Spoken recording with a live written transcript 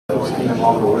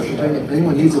While we're worshiping, if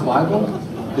anyone needs a Bible,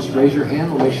 just raise your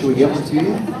hand. We'll make sure we get one to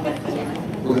you.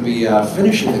 We're going to be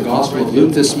finishing the Gospel of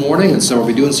Luke this morning, and so we'll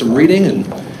be doing some reading, and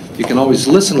you can always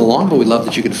listen along, but we'd love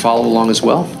that you can follow along as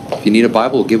well. If you need a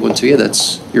Bible, we'll give one to you.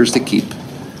 That's yours to keep.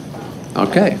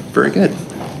 Okay, very good.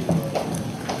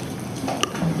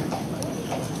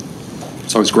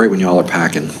 It's always great when you all are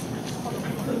packing.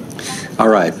 All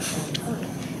right.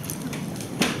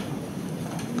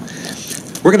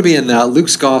 We're going to be in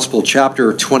Luke's Gospel,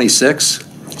 chapter 26.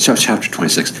 Chapter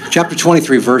 26. Chapter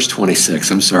 23, verse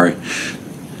 26. I'm sorry.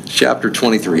 Chapter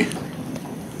 23.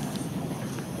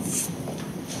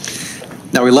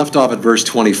 Now, we left off at verse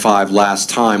 25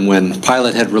 last time when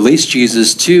Pilate had released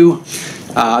Jesus to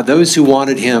those who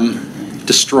wanted him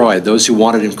destroyed, those who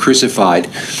wanted him crucified.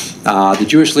 The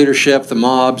Jewish leadership, the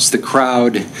mobs, the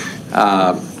crowd.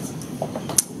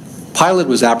 Pilate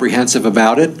was apprehensive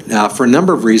about it for a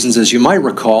number of reasons, as you might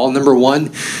recall. Number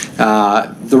one,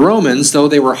 the Romans, though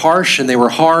they were harsh and they were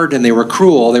hard and they were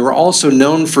cruel, they were also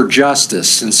known for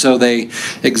justice. And so they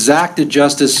exacted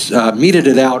justice, meted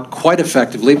it out quite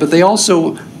effectively, but they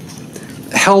also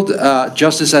held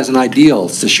justice as an ideal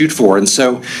to shoot for. And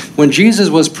so when Jesus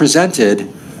was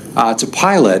presented to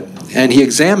Pilate and he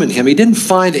examined him, he didn't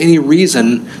find any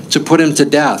reason to put him to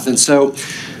death. And so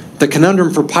the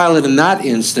conundrum for Pilate in that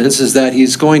instance is that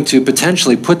he's going to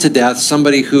potentially put to death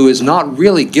somebody who is not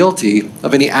really guilty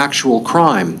of any actual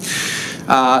crime.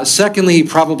 Secondly, he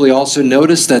probably also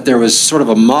noticed that there was sort of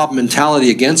a mob mentality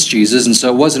against Jesus, and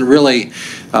so it wasn't really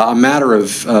a matter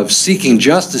of seeking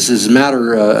justice as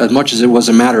much as it was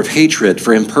a matter of hatred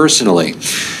for him personally.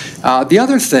 The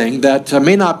other thing that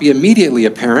may not be immediately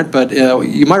apparent, but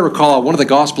you might recall one of the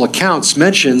gospel accounts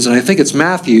mentions, and I think it's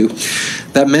Matthew,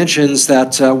 that mentions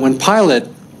that when Pilate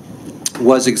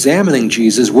was examining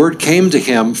Jesus, word came to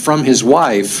him from his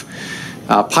wife,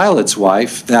 Pilate's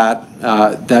wife,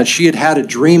 that she had had a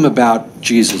dream about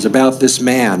Jesus, about this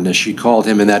man, as she called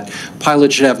him, and that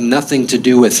Pilate should have nothing to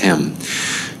do with him.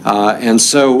 And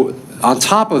so on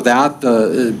top of that,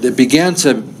 it began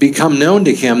to become known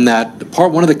to him that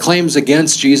one of the claims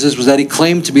against Jesus was that he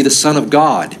claimed to be the Son of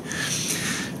God.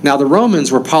 Now, the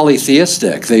Romans were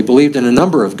polytheistic. They believed in a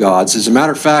number of gods. As a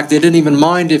matter of fact, they didn't even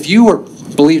mind if you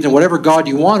believed in whatever god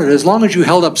you wanted, as long as you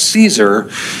held up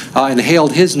Caesar and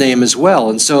hailed his name as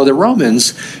well. And so the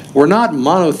Romans were not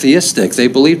monotheistic. They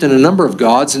believed in a number of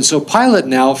gods. And so Pilate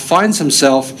now finds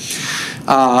himself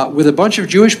with a bunch of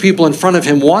Jewish people in front of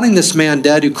him wanting this man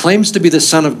dead who claims to be the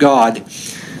Son of God.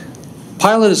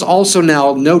 Pilate is also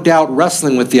now no doubt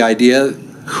wrestling with the idea,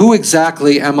 who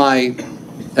exactly am I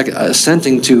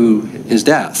assenting to his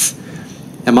death?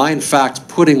 Am I in fact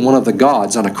putting one of the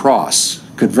gods on a cross?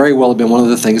 Could very well have been one of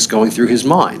the things going through his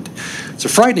mind. It's a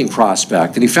frightening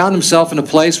prospect, and he found himself in a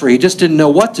place where he just didn't know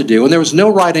what to do, and there was no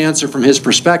right answer from his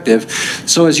perspective.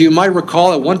 So as you might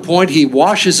recall, at one point he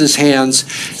washes his hands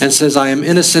and says, I am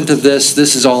innocent of this.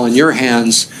 This is all in your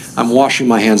hands. I'm washing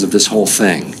my hands of this whole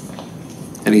thing.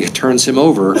 And he turns him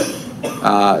over,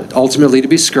 ultimately to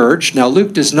be scourged. Now,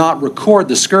 Luke does not record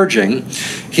the scourging.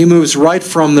 He moves right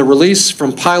from the release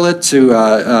from Pilate to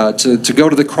go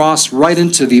to the cross, right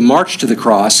into the march to the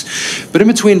cross. But in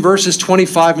between verses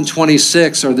 25 and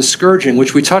 26 are the scourging,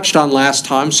 which we touched on last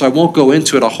time, so I won't go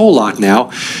into it a whole lot now,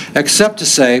 except to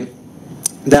say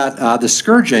that the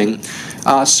scourging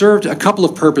served a couple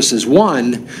of purposes.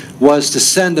 One was to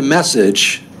send a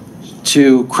message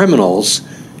to criminals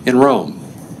in Rome.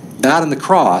 That and the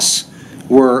cross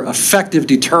were effective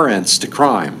deterrents to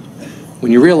crime.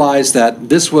 When you realize that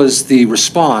this was the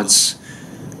response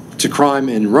to crime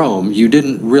in Rome, you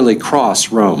didn't really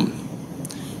cross Rome.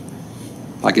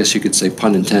 I guess you could say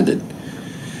pun intended.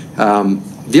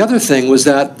 The other thing was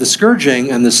that the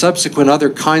scourging and the subsequent other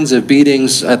kinds of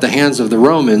beatings at the hands of the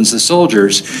Romans, the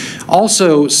soldiers,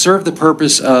 also served the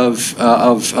purpose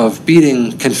of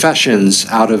beating confessions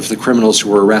out of the criminals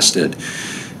who were arrested.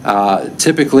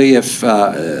 Typically, if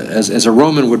as a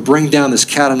Roman would bring down this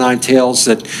cat o' nine tails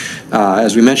that,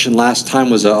 as we mentioned last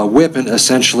time, was a whip, and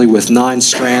essentially with 9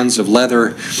 strands of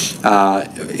leather,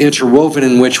 interwoven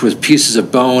in which was pieces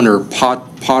of bone or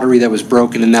pottery that was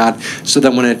broken in that, so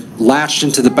that when it latched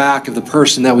into the back of the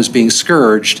person that was being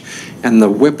scourged and the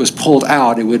whip was pulled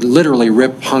out, it would literally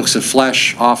rip hunks of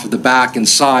flesh off of the back and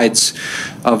sides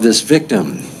of this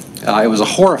victim. It was a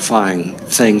horrifying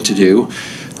thing to do.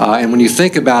 And when you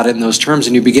think about it in those terms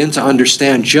and you begin to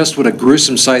understand just what a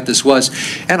gruesome sight this was,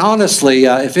 and honestly,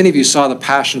 if any of you saw The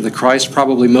Passion of the Christ,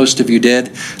 probably most of you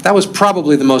did, that was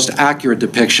probably the most accurate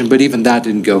depiction, but even that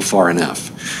didn't go far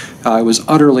enough. It was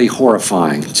utterly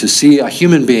horrifying to see a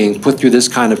human being put through this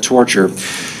kind of torture.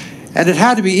 And it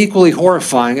had to be equally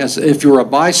horrifying, as if you were a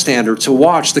bystander, to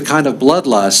watch the kind of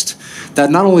bloodlust that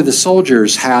not only the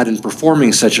soldiers had in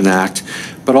performing such an act,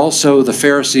 but also the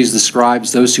Pharisees, the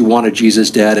scribes, those who wanted Jesus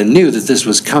dead and knew that this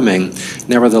was coming.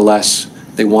 Nevertheless,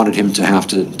 they wanted him to have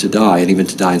to die, and even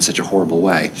to die in such a horrible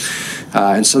way.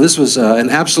 And so this was an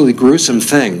absolutely gruesome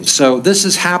thing. So this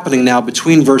is happening now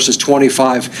between verses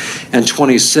 25 and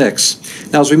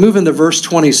 26. Now as we move into verse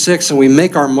 26 and we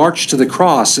make our march to the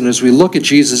cross, and as we look at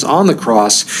Jesus on the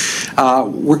cross,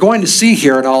 we're going to see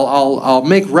here, and I'll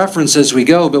make reference as we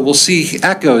go, but we'll see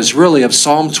echoes really of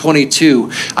Psalm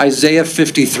 22, Isaiah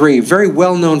 53, very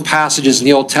well-known passages in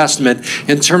the Old Testament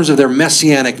in terms of their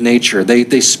messianic nature.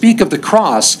 They speak of the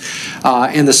cross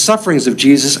and the sufferings of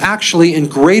Jesus actually in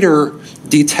greater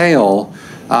detail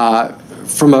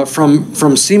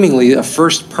from seemingly a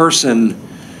first-person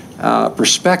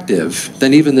perspective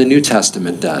than even the New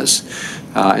Testament does.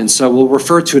 And so we'll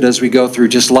refer to it as we go through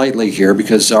just lightly here,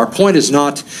 because our point is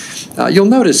not, you'll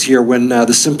notice here when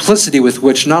the simplicity with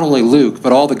which not only Luke,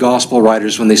 but all the gospel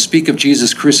writers, when they speak of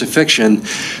Jesus' crucifixion,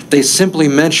 they simply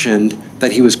mentioned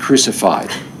that he was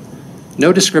crucified.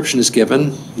 No description is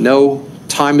given, no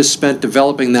time is spent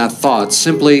developing that thought,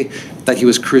 simply that he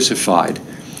was crucified.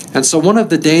 And so one of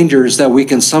the dangers that we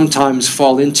can sometimes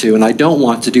fall into, and I don't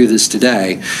want to do this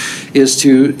today, is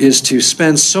to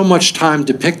spend so much time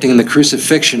depicting the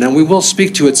crucifixion, and we will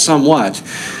speak to it somewhat,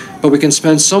 but we can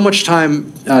spend so much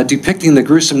time depicting the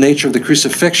gruesome nature of the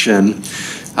crucifixion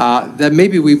that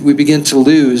maybe we begin to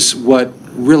lose what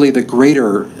really the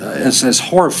greater, as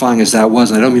horrifying as that was,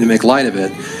 and I don't mean to make light of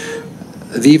it,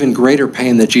 the even greater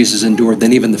pain that Jesus endured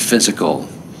than even the physical,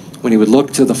 when he would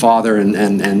look to the Father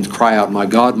and cry out, my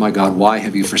God, why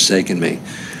have you forsaken me?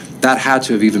 That had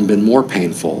to have even been more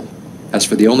painful, as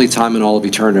for the only time in all of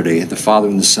eternity, the Father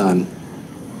and the Son,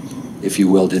 if you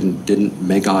will, didn't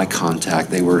make eye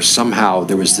contact. They were somehow,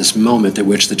 there was this moment at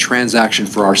which the transaction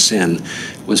for our sin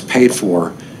was paid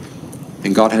for,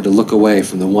 and God had to look away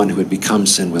from the one who had become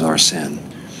sin with our sin.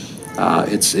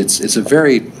 It's a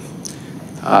very...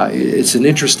 it's an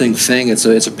interesting thing. It's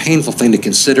a painful thing to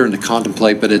consider and to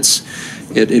contemplate, but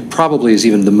it probably is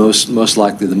even the most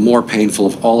likely the more painful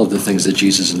of all of the things that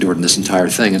Jesus endured in this entire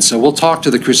thing. And so we'll talk to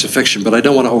the crucifixion, but I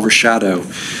don't want to overshadow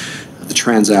the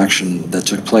transaction that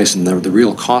took place and the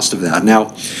real cost of that.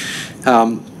 Now,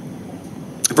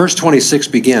 verse 26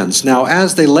 begins, now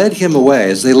as they led him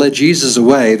away, as they led Jesus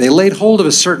away, they laid hold of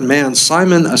a certain man,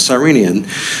 Simon a Cyrenian,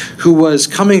 who was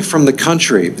coming from the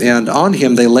country, and on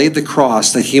him they laid the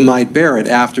cross that he might bear it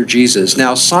after Jesus.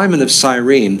 Now Simon of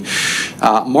Cyrene,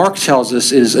 Mark tells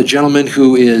us, is a gentleman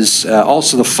who is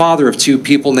also the father of two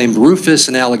people named Rufus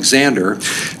and Alexander.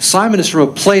 Simon is from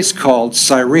a place called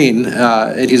Cyrene,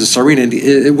 and he's a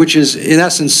Cyrenian, which is in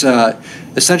essence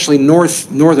essentially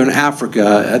northern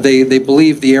Africa. They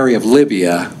believe the area of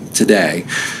Libya today.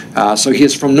 So he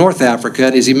is from North Africa,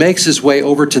 and as he makes his way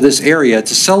over to this area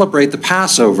to celebrate the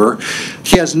Passover,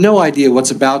 he has no idea what's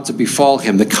about to befall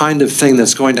him, the kind of thing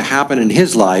that's going to happen in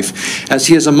his life, as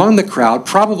he is among the crowd,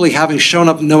 probably having shown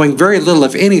up knowing very little,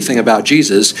 if anything, about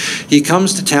Jesus. He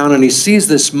comes to town and he sees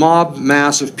this mob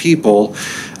mass of people,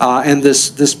 and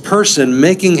this person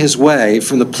making his way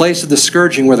from the place of the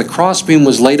scourging where the crossbeam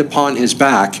was laid upon his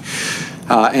back.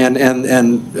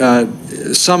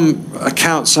 Some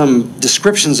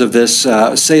descriptions of this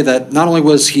say that not only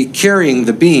was he carrying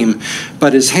the beam,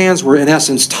 but his hands were in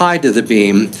essence tied to the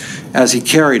beam as he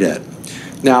carried it.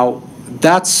 Now,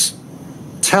 that's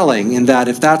telling in that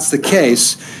if that's the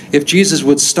case, if Jesus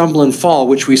would stumble and fall,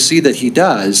 which we see that he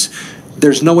does,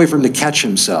 there's no way for him to catch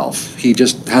himself. He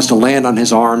just has to land on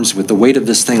his arms with the weight of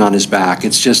this thing on his back.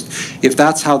 It's just, if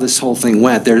that's how this whole thing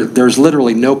went, there's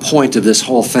literally no point of this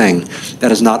whole thing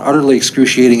that is not utterly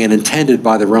excruciating and intended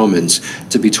by the Romans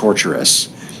to be torturous.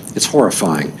 It's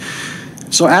horrifying.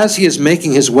 So as he is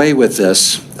making his way with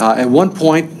this, at one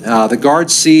point, the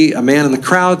guards see a man in the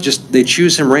crowd. They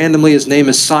choose him randomly. His name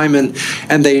is Simon,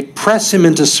 and they press him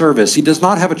into service. He does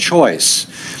not have a choice.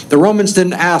 The Romans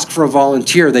didn't ask for a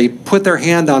volunteer. They put their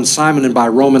hand on Simon, and by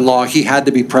Roman law, he had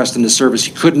to be pressed into service.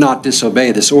 He could not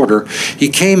disobey this order. He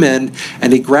came in,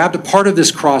 and he grabbed a part of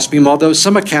this crossbeam, although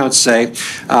some accounts say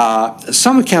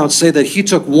that he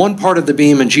took one part of the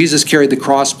beam and Jesus carried the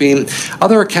crossbeam.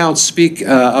 Other accounts speak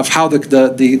of how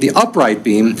the upright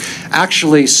beam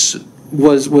actually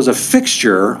was a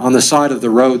fixture on the side of the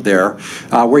road there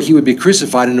where he would be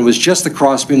crucified, and it was just the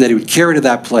crossbeam that he would carry to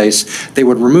that place. They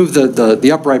would remove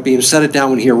the upright beam, set it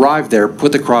down when he arrived there,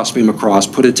 put the crossbeam across,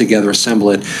 put it together, assemble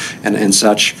it, and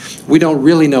such. We don't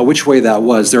really know which way that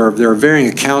was. There are varying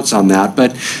accounts on that,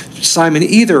 but Simon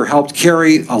either helped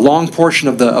carry a long portion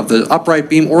of the upright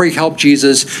beam, or he helped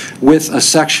Jesus with a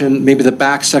section, maybe the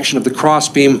back section of the cross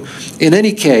beam. In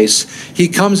any case, he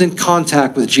comes in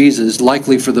contact with Jesus,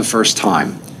 likely for the first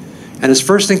time. And his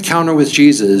first encounter with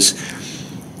Jesus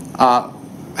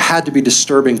had to be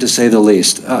disturbing, to say the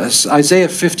least. Isaiah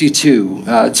 52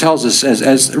 tells us,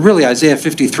 as really Isaiah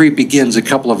 53 begins a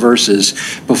couple of verses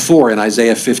before in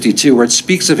Isaiah 52, where it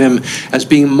speaks of him as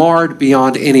being marred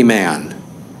beyond any man.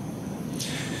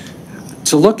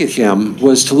 To look at him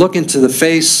was to look into the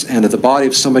face and at the body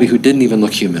of somebody who didn't even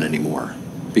look human anymore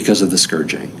because of the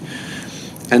scourging.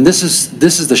 And this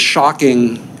is the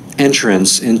shocking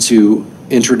entrance into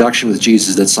introduction with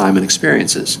Jesus that Simon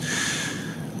experiences.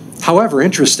 However,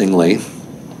 interestingly,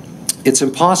 it's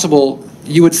impossible,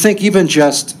 you would think, even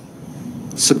just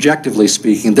subjectively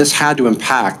speaking, this had to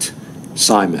impact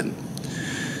Simon.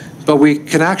 But we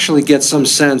can actually get some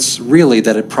sense, really,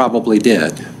 that it probably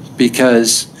did,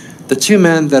 because the two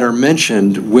men that are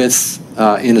mentioned with,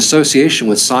 in association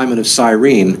with Simon of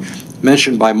Cyrene,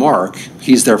 mentioned by Mark,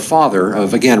 he's their father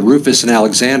of, again, Rufus and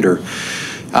Alexander.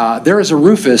 There is a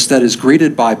Rufus that is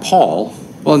greeted by Paul.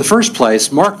 Well, in the first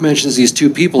place, Mark mentions these two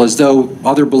people as though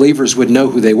other believers would know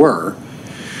who they were,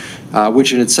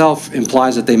 which in itself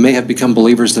implies that they may have become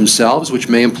believers themselves, which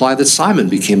may imply that Simon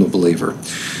became a believer.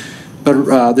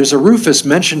 But there's a Rufus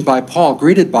mentioned by Paul,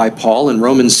 greeted by Paul in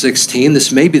Romans 16.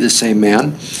 This may be the same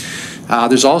man.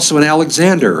 There's also an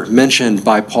Alexander mentioned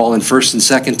by Paul in 1st and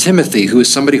 2nd Timothy, who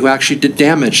is somebody who actually did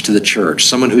damage to the church,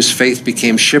 someone whose faith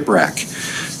became shipwreck.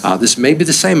 This may be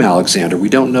the same Alexander. We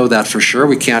don't know that for sure.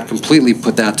 We can't completely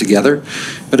put that together.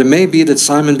 But it may be that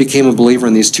Simon became a believer,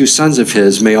 and these two sons of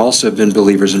his may also have been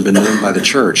believers and been known by the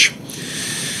church.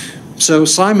 So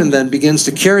Simon then begins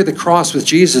to carry the cross with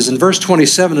Jesus. In verse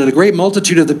 27, and a great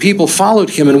multitude of the people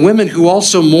followed him, and women who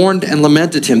also mourned and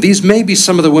lamented him. These may be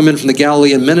some of the women from the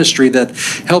Galilean ministry that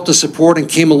helped to support and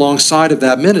came alongside of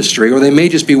that ministry, or they may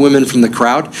just be women from the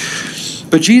crowd.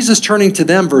 But Jesus, turning to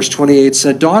them, verse 28,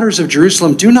 said, Daughters of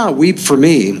Jerusalem, do not weep for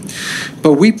me,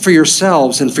 but weep for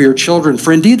yourselves and for your children.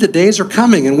 For indeed the days are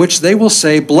coming in which they will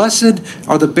say, Blessed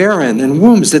are the barren, and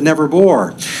wombs that never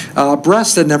bore,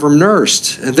 breasts that never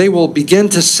nursed. And they will begin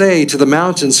to say to the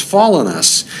mountains, Fall on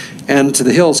us, and to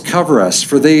the hills, cover us.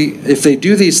 For if they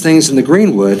do these things in the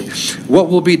greenwood, what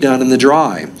will be done in the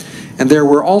dry? And there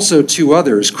were also two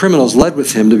others, criminals, led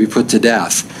with him to be put to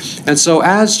death. And so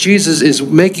as Jesus is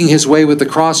making his way with the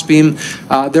crossbeam,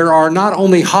 there are not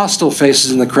only hostile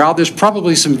faces in the crowd, there's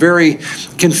probably some very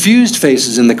confused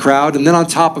faces in the crowd. And then on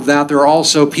top of that, there are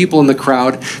also people in the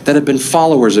crowd that have been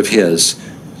followers of his.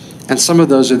 And some of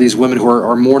those are these women who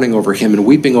are mourning over him and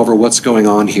weeping over what's going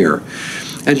on here.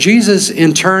 And Jesus,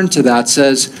 in turn to that,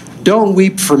 says, Don't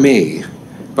weep for me,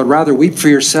 but rather weep for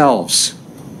yourselves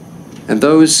and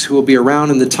those who will be around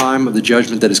in the time of the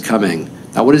judgment that is coming.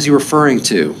 Now, what is he referring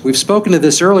to? We've spoken to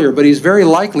this earlier, but he's very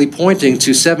likely pointing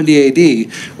to 70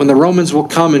 AD when the Romans will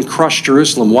come and crush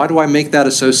Jerusalem. Why do I make that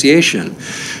association?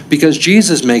 Because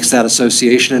Jesus makes that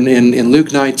association in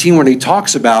Luke 19 when he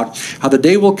talks about how the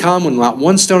day will come when not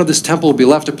one stone of this temple will be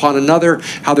left upon another,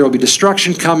 how there will be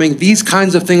destruction coming. These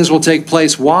kinds of things will take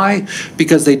place. Why?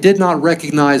 Because they did not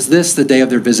recognize this the day of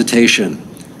their visitation.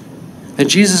 And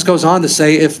Jesus goes on to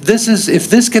say, if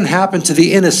this can happen to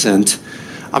the innocent,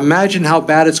 imagine how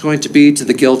bad it's going to be to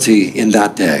the guilty in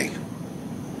that day.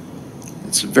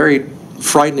 It's a very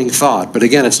frightening thought, but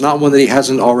again, it's not one that he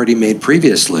hasn't already made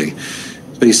previously.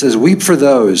 But he says, weep for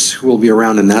those who will be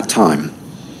around in that time.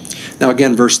 Now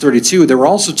again, verse 32, there were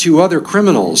also two others,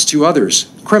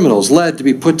 criminals led to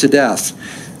be put to death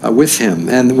with him.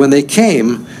 And when they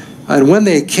came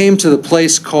to the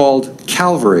place called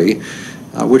Calvary,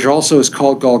 which also is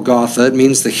called Golgotha, it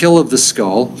means the hill of the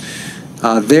skull,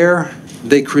 there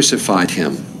they crucified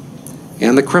him,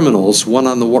 and the criminals, one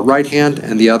on the right hand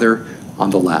and the other on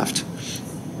the left.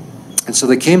 And so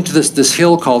they came to this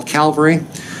hill called Calvary.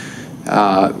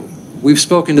 We've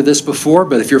spoken to this before,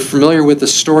 but if you're familiar with the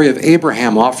story of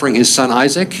Abraham offering his son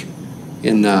Isaac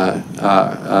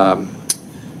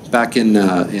back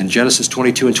in Genesis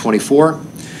 22 and 24,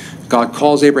 God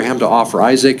calls Abraham to offer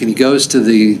Isaac, and he goes to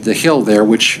the hill there,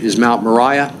 which is Mount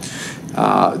Moriah.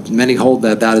 Many hold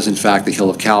that that is in fact the hill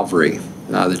of Calvary,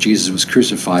 that Jesus was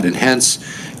crucified. And hence,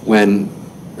 when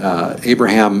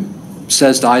Abraham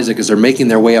says to Isaac as they're making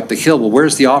their way up the hill, well,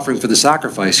 where's the offering for the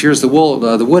sacrifice? Here's the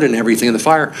wood and everything in the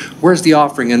fire. Where's the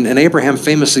offering? And Abraham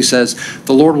famously says,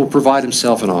 the Lord will provide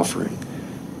himself an offering.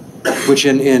 Which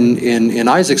in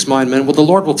Isaac's mind meant, well, the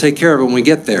Lord will take care of it when we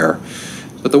get there.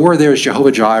 But the word there is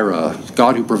Jehovah Jireh,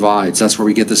 God who provides. That's where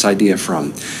we get this idea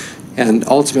from. And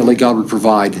ultimately, God would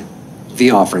provide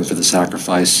the offering for the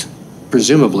sacrifice,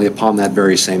 presumably upon that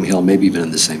very same hill, maybe even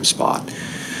in the same spot.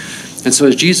 And so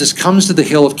as Jesus comes to the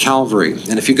hill of Calvary,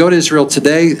 and if you go to Israel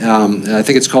today, I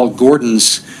think it's called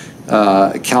Gordon's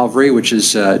Calvary, which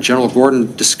is General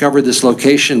Gordon discovered this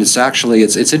location. It's actually,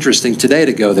 it's interesting today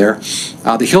to go there.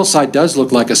 The hillside does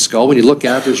look like a skull. When you look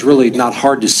at it, it's really not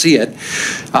hard to see it.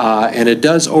 And it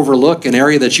does overlook an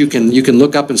area that you can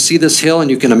look up and see this hill,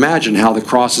 and you can imagine how the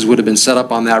crosses would have been set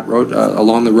up on that road,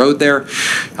 along the road there.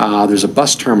 There's a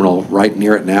bus terminal right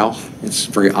near it now. It's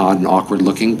very odd and awkward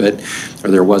looking, or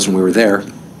there was when we were there.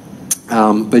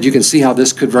 But you can see how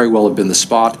this could very well have been the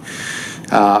spot.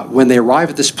 When they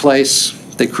arrive at this place,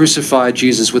 they crucified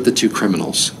Jesus with the two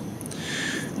criminals.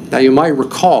 Now you might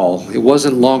recall, it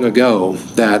wasn't long ago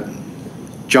that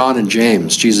John and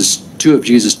James, two of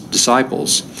Jesus'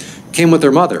 disciples, came with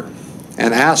their mother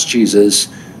and asked Jesus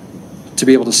to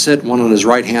be able to sit, one on his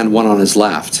right hand, one on his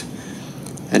left.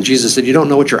 And Jesus said, "You don't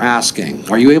know what you're asking.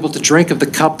 Are you able to drink of the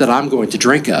cup that I'm going to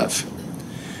drink of?"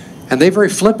 And they very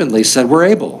flippantly said, "We're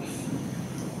able."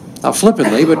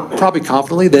 Flippantly, but probably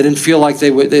confidently. They didn't feel like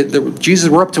Jesus,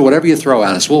 we're up to whatever you throw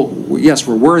at us. Well, yes,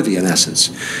 we're worthy in essence.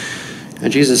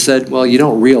 And Jesus said, "Well, you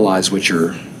don't realize what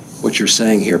you're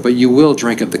saying here, but you will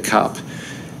drink of the cup."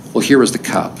 Well, here was the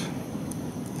cup.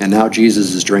 And now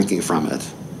Jesus is drinking from it.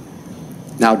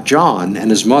 Now, John and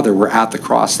his mother were at the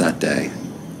cross that day.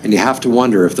 And you have to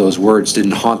wonder if those words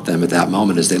didn't haunt them at that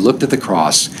moment as they looked at the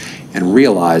cross and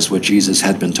realized what Jesus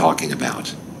had been talking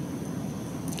about.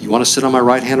 You want to sit on my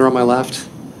right hand or on my left?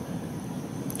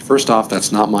 First off,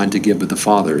 that's not mine to give, but the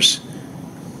Father's.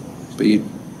 But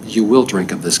you will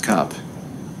drink of this cup.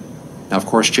 Now, of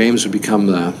course, James would become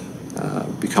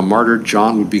martyred.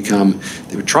 John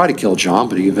they would try to kill John,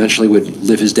 but he eventually would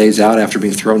live his days out after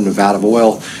being thrown in a vat of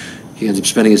oil. He ends up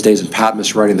spending his days in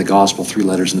Patmos writing the gospel, 3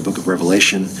 letters in the book of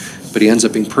Revelation. But he ends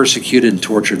up being persecuted and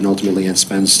tortured, and ultimately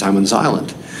spends time on this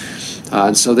island.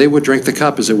 And so they would drink the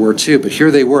cup, as it were, too. But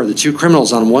here they were, the two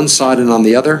criminals on one side and on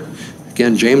the other.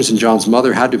 Again, James and John's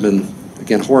mother had to have been,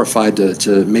 again, horrified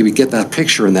to maybe get that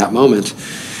picture in that moment.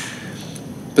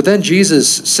 But then Jesus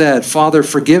said, "Father,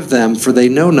 forgive them, for they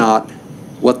know not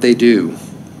what they do."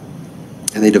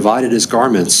 And they divided his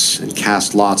garments and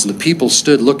cast lots. And the people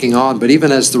stood looking on. But even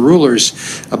the rulers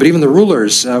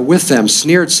with them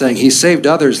sneered, saying, "He saved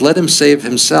others. Let him save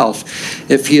himself,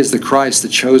 if he is the Christ, the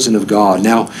chosen of God."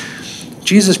 Now,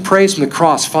 Jesus prays from the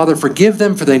cross, "Father, forgive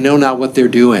them, for they know not what they're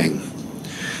doing."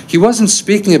 He wasn't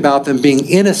speaking about them being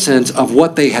innocent of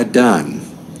what they had done,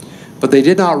 but they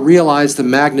did not realize the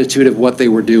magnitude of what they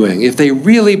were doing. If they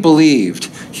really believed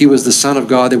he was the Son of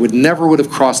God, it never would have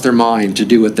crossed their mind to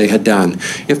do what they had done.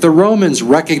 If the Romans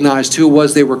recognized who it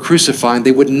was they were crucifying,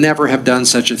 they would never have done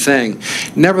such a thing.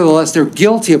 Nevertheless, they're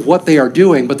guilty of what they are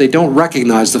doing, but they don't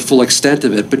recognize the full extent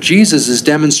of it. But Jesus is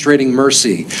demonstrating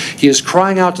mercy. He is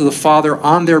crying out to the Father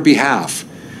on their behalf.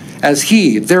 As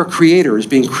he, their creator, is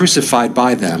being crucified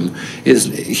by them,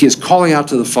 he is calling out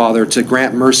to the Father to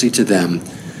grant mercy to them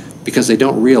because they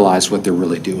don't realize what they're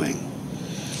really doing.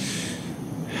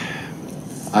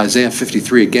 Isaiah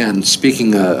 53, again,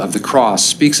 speaking of the cross,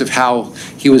 speaks of how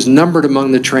he was numbered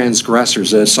among the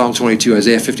transgressors. Psalm 22,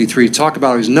 Isaiah 53, talk about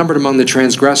how he was numbered among the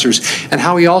transgressors and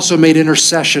how he also made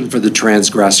intercession for the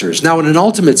transgressors. Now, in an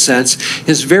ultimate sense,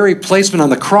 his very placement on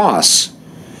the cross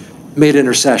made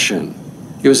intercession.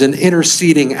 It was an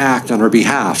interceding act on our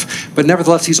behalf. But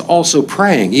nevertheless, he's also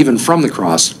praying, even from the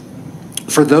cross,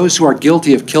 for those who are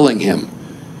guilty of killing him.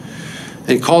 And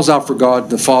he calls out for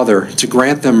God the Father to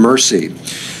grant them mercy.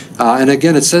 And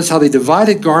again, it says how they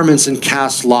divided garments and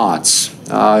cast lots.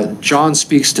 John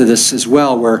speaks to this as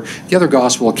well, where the other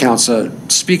gospel accounts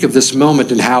speak of this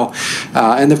moment and how,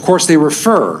 and of course they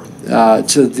refer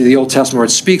to the Old Testament where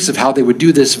it speaks of how they would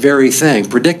do this very thing,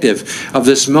 predictive of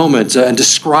this moment and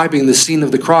describing the scene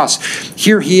of the cross.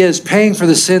 Here he is paying for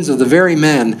the sins of the very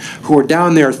men who are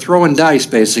down there throwing dice,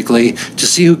 basically, to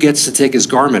see who gets to take his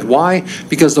garment. Why?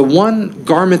 Because the one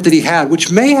garment that he had,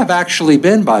 which may have actually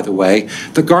been, by the way,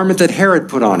 the garment that Herod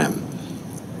put on him.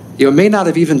 It may not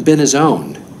have even been his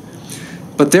own.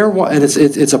 But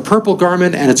it's a purple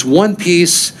garment, and it's one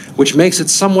piece, which makes it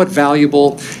somewhat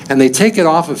valuable. And they take it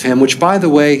off of him, which, by the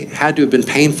way, had to have been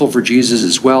painful for Jesus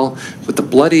as well, with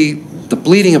the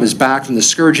bleeding of his back from the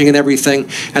scourging and everything.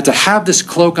 And to have this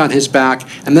cloak on his back,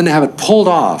 and then to have it pulled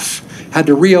off, had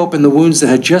to reopen the wounds that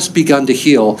had just begun to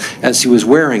heal as he was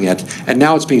wearing it. And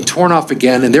now it's being torn off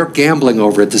again, and they're gambling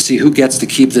over it to see who gets to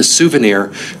keep this souvenir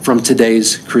from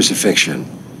today's crucifixion.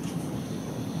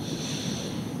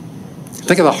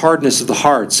 Think of the hardness of the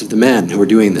hearts of the men who are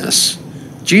doing this.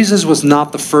 Jesus was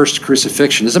not the first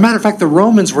crucifixion. As a matter of fact, the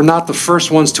Romans were not the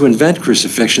first ones to invent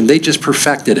crucifixion. They just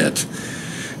perfected it.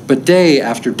 But day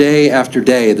after day after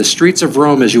day, the streets of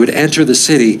Rome, as you would enter the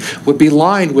city, would be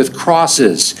lined with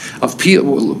crosses of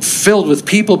people, filled with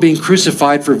people being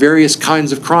crucified for various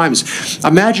kinds of crimes.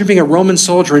 Imagine being a Roman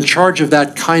soldier in charge of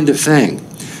that kind of thing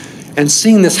and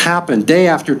seeing this happen day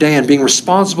after day and being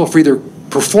responsible for either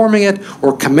performing it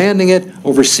or commanding it,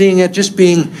 overseeing it, just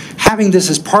having this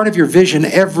as part of your vision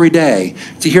every day,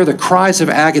 to hear the cries of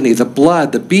agony, the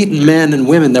blood, the beaten men and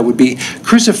women that would be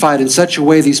crucified in such a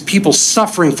way, these people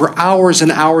suffering for hours and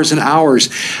hours and hours.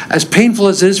 As painful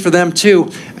as it is for them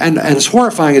too, and as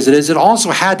horrifying as it is, it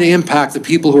also had to impact the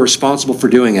people who are responsible for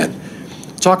doing it.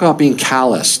 Talk about being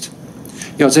calloused.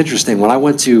 You know, it's interesting, when I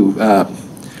went to,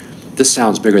 this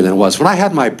sounds bigger than it was, when I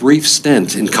had my brief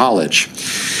stint in college,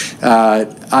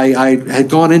 I had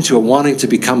gone into it wanting to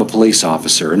become a police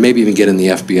officer and maybe even get in the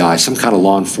FBI, some kind of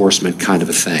law enforcement kind of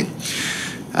a thing.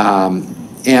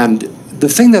 And the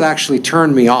thing that actually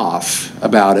turned me off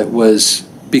about it was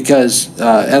because,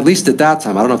 at least at that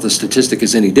time, I don't know if the statistic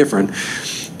is any different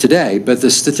today, but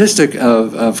the statistic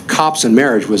of cops and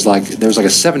marriage was like, there was like a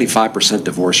 75%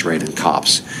 divorce rate in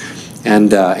cops.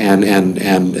 And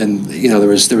you know, there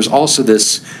was also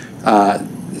this,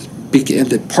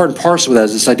 part and parcel of that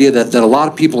is this idea that a lot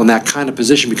of people in that kind of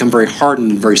position become very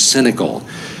hardened and very cynical.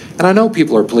 And I know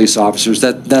people are police officers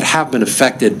that have been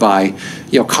affected by,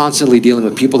 you know, constantly dealing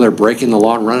with people that are breaking the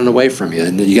law and running away from you,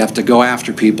 and you have to go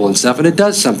after people and stuff, and it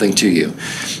does something to you.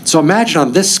 So imagine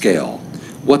on this scale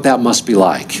what that must be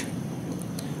like,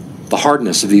 the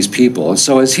hardness of these people. And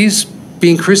so as he's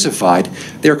being crucified,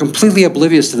 they're completely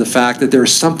oblivious to the fact that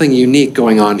there's something unique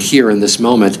going on here in this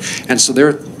moment, and so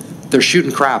they're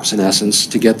shooting craps, in essence,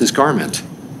 to get this garment.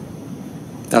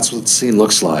 That's what the scene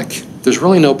looks like. There's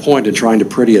really no point in trying to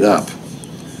pretty it up.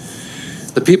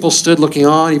 The people stood looking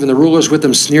on, even the rulers with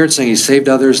them sneered, saying, "He saved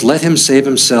others, let him save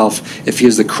himself, if he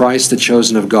is the Christ, the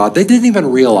chosen of God." They didn't even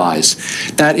realize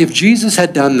that if Jesus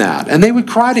had done that, and they would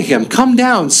cry to him, "Come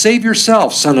down, save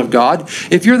yourself, Son of God.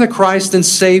 If you're the Christ, then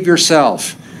save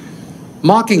yourself."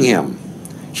 Mocking him.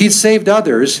 He'd saved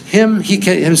others,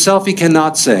 himself he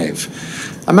cannot save.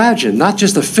 Imagine, not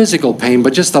just the physical pain,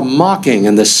 but just the mocking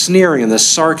and the sneering and the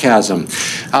sarcasm.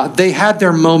 They had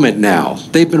their moment now.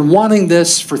 They've been wanting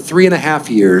this for 3.5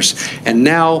 years, and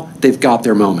now they've got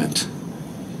their moment.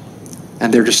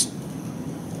 And they're just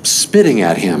spitting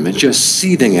at him and just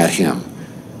seething at him.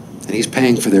 And he's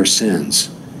paying for their sins.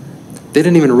 They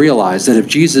didn't even realize that if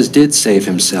Jesus did save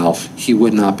himself, he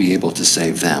would not be able to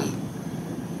save them.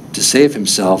 To save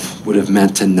himself would have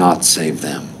meant to not save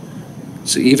them.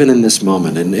 So even in this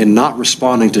moment, and not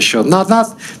responding to show, not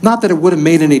that it would have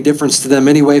made any difference to them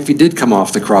anyway if he did come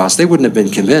off the cross, they wouldn't have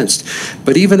been convinced.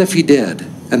 But even if he did,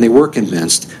 and they were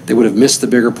convinced, they would have missed the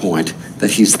bigger point,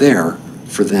 that he's there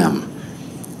for them.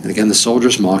 And again, the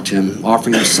soldiers mocked him,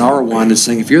 offering him sour wine and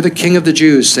saying, "If you're the king of the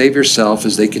Jews, save yourself,"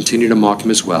 as they continue to mock him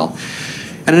as well.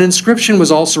 And an inscription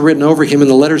was also written over him in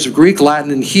the letters of Greek, Latin,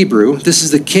 and Hebrew. "This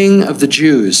is the King of the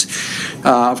Jews."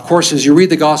 Of course, as you read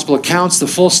the gospel accounts, the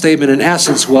full statement in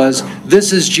essence was,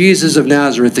 "This is Jesus of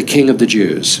Nazareth, the King of the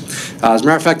Jews." As a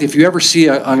matter of fact, if you ever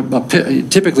see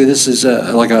typically this is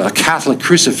like a Catholic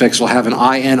crucifix will have an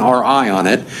INRI on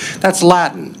it. That's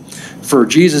Latin for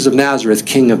Jesus of Nazareth,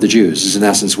 King of the Jews, is in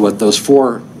essence what those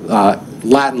four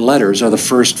Latin letters are, the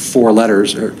first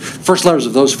letters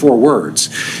of those 4 words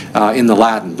in the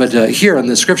Latin. But here in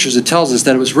the scriptures it tells us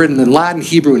that it was written in Latin,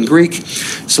 Hebrew, and Greek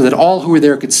so that all who were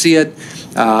there could see it.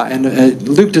 And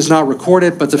Luke does not record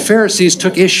it, but the Pharisees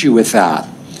took issue with that.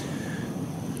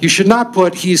 You should not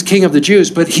put "He's King of the Jews,"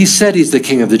 but he said he's the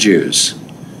King of the Jews.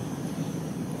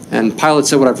 And Pilate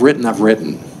said, "What I've written, I've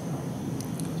written."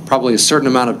 Probably a certain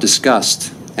amount of disgust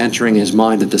entering his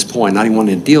mind at this point, not even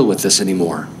wanting to deal with this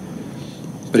anymore.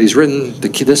 But he's written,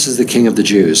 "This is the King of the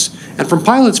Jews." And from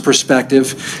Pilate's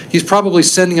perspective, he's probably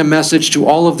sending a message to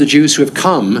all of the Jews who have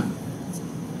come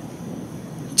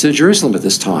to Jerusalem at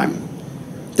this time.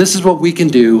 This is what we can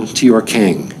do to your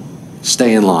king.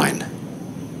 Stay in line.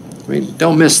 I mean,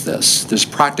 don't miss this. There's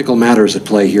practical matters at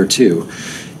play here too.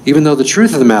 Even though the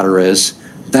truth of the matter is,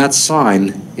 that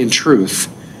sign, in truth,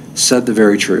 said the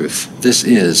very truth. This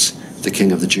is the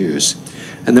King of the Jews.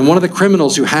 And then one of the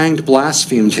criminals who were hanged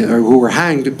blasphemed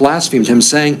him,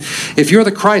 saying, "If you're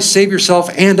the Christ, save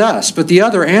yourself and us." But the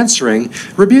other, answering,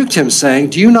 rebuked him, saying,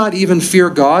 "Do you not even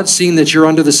fear God, seeing that you're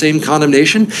under the same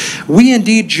condemnation? We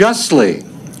indeed justly,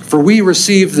 For we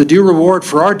receive the due reward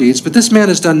for our deeds, but this man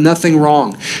has done nothing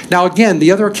wrong. Now again, the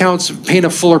other accounts paint a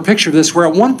fuller picture of this, where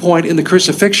at one point in the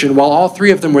crucifixion, while all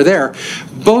three of them were there,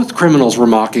 both criminals were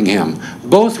mocking him.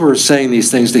 Both were saying these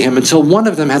things to him until one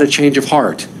of them had a change of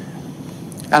heart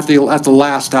at the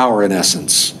last hour, in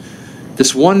essence.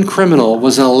 This one criminal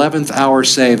was an 11th hour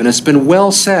save, and it's been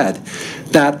well said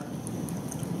that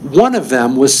one of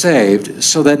them was saved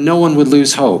so that no one would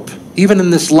lose hope. Even in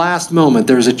this last moment,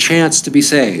 there's a chance to be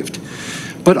saved.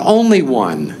 But only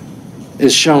one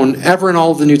is shown ever in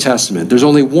all of the New Testament. There's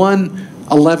only one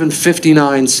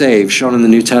 1159 save shown in the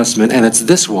New Testament, and it's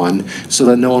this one, so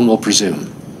that no one will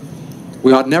presume.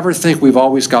 We ought never think we've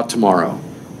always got tomorrow.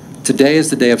 Today is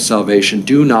the day of salvation.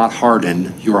 Do not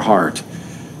harden your heart.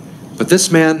 But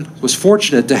this man was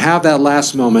fortunate to have that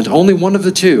last moment. Only one of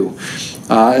the two,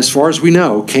 as far as we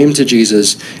know, came to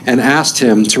Jesus and asked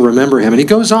him to remember him. And he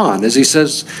goes on as he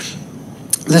says,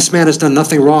 this man has done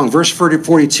nothing wrong. Verse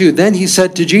 42, then he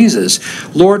said to Jesus,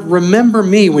 Lord, remember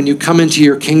me when you come into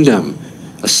your kingdom.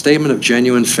 A statement of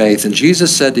genuine faith. And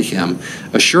Jesus said to him,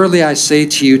 assuredly I say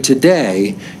to you,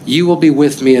 today you will be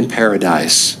with me in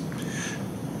paradise.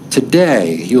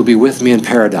 Today you will be with me in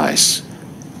paradise.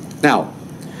 Now,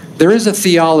 there is a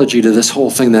theology to this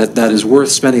whole thing that is worth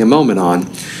spending a moment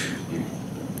on.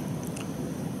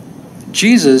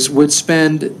 Jesus would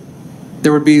spend,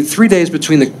 there would be 3 days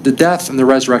between the death and the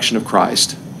resurrection of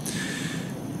Christ.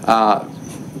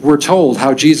 We're told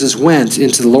how Jesus went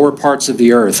into the lower parts of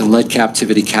the earth and led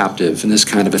captivity captive and this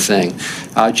kind of a thing.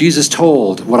 Jesus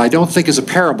told what I don't think is a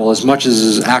parable as much as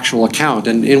his actual account,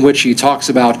 and in which he talks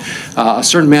about a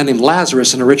certain man named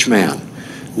Lazarus and a rich man.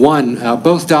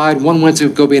 Both died. One went to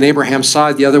go be on Abraham's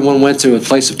side. The other one went to a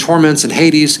place of torments and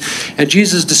Hades. And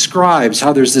Jesus describes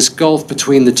how there's this gulf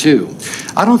between the two.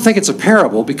 I don't think it's a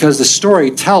parable because the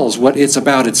story tells what it's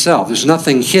about itself. There's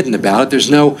nothing hidden about it. There's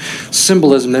no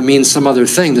symbolism that means some other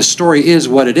thing. The story is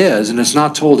what it is, and it's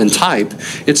not told in type.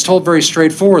 It's told very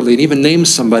straightforwardly and even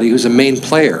names somebody who's a main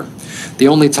player. The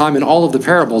only time in all of the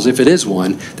parables, if it is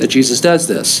one, that Jesus does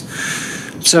this.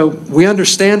 So we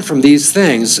understand from these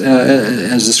things,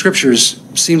 as the scriptures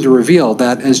seem to reveal,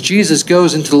 that as Jesus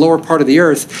goes into the lower part of the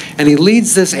earth and he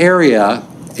leads this area,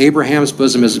 Abraham's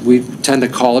bosom as we tend to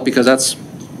call it, because that's,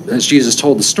 as Jesus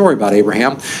told the story about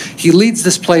Abraham, he leads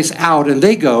this place out and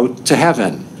they go to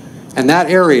heaven. And that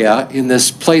area in this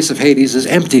place of Hades is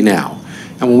empty now.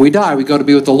 And when we die, we go to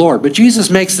be with the Lord. But Jesus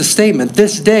makes the statement,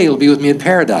 this day you'll be with me in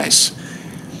paradise.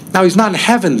 Now he's not in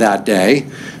heaven that day,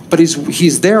 but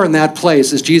he's there in that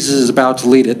place as Jesus is about to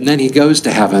lead it, and then he goes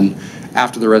to heaven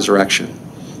after the resurrection.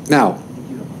 Now,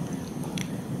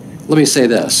 let me say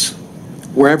this.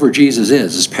 Wherever Jesus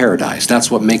is paradise.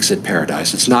 That's what makes it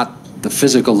paradise. It's not the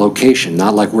physical location,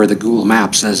 not like where the Google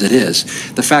map says it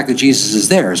is. The fact that Jesus is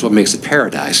there is what makes it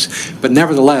paradise. But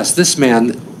nevertheless, this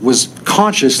man was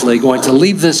consciously going to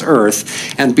leave this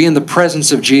earth and be in the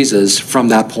presence of Jesus from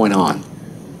that point on.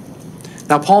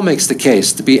 Now, Paul makes the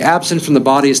case to be absent from the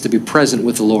body is to be present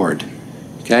with the Lord.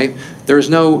 Okay? There is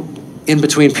no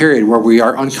in-between period where we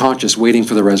are unconscious waiting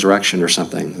for the resurrection or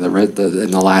something in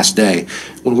the last day.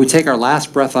 When we take our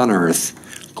last breath on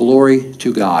earth, glory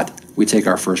to God, we take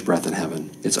our first breath in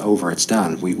heaven. It's over. It's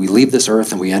done. We leave this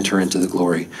earth and we enter into the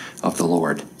glory of the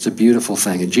Lord. It's a beautiful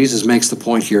thing. And Jesus makes the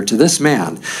point here to this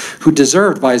man who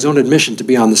deserved by his own admission to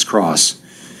be on this cross.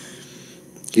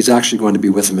 He's actually going to be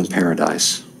with him in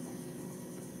paradise.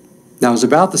 Now it was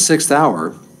about the 6th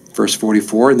hour, verse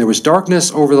 44, and there was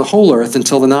darkness over the whole earth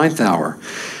until the 9th hour.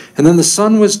 And then the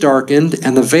sun was darkened,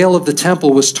 and the veil of the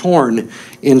temple was torn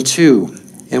in two.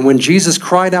 And when Jesus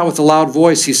cried out with a loud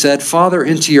voice, he said, Father,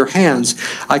 into your hands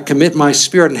I commit my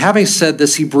spirit. And having said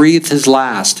this, he breathed his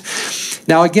last.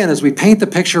 Now again, as we paint the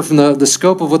picture from the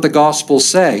scope of what the Gospels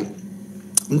say,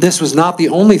 this was not the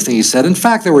only thing he said. In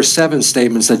fact, there were 7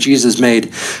 statements that Jesus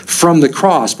made from the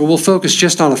cross, but we'll focus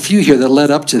just on a few here that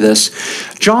led up to this.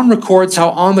 John records how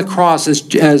on the cross, as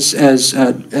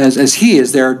he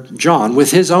is there, John,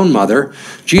 with his own mother,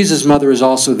 Jesus' mother is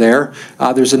also there.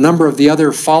 There's a number of the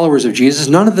other followers of Jesus.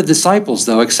 None of the disciples,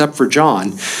 though, except for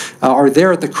John, are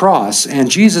there at the cross. And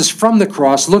Jesus, from the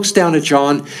cross, looks down at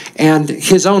John and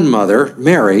his own mother,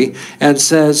 Mary, and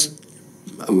says,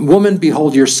 Woman,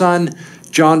 behold your son.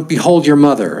 John, behold your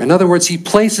mother. In other words, he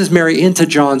places Mary into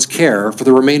John's care for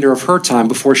the remainder of her time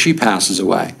before she passes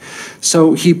away.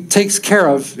 So he takes care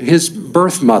of his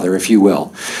birth mother, if you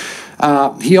will.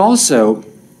 He also,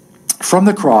 from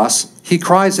the cross, he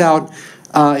cries out,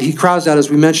 as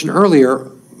we mentioned earlier,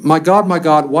 my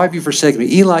God, why have you forsaken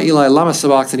me? Eli, Eli, lama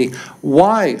sabachthani.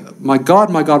 Why, my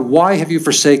God, why have you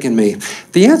forsaken me?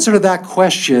 The answer to that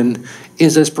question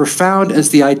is as profound as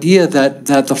the idea that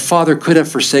the Father could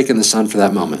have forsaken the Son for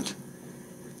that moment.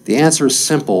 The answer is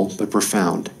simple but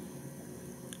profound.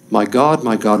 My God,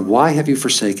 why have you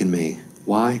forsaken me?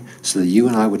 Why? So that you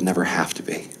and I would never have to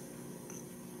be.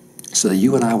 So that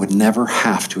you and I would never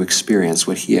have to experience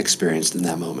what he experienced in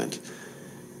that moment.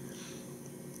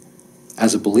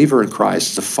 As a believer in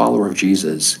Christ, as a follower of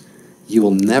Jesus, you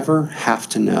will never have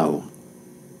to know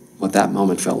what that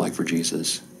moment felt like for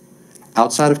Jesus.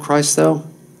 Outside of Christ, though,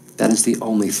 that is the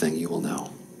only thing you will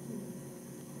know.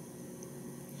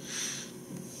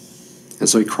 And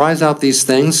so he cries out these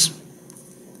things.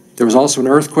 There was also an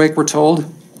earthquake, we're told.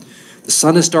 The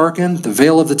sun is darkened. The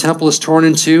veil of the temple is torn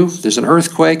in two. There's an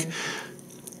earthquake.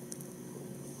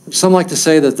 Some like to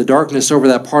say that the darkness over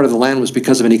that part of the land was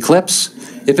because of an eclipse.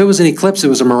 If it was an eclipse, it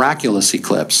was a miraculous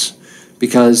eclipse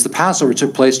because the Passover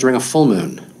took place during a full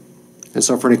moon. And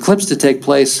so for an eclipse to take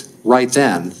place right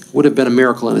then would have been a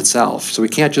miracle in itself. So we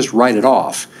can't just write it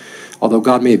off. Although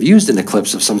God may have used an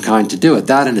eclipse of some kind to do it,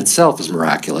 that in itself is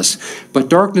miraculous. But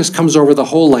darkness comes over the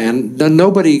whole land.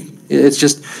 Nobody, it's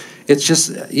just,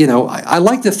 I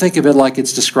like to think of it like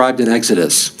it's described in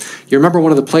Exodus. You remember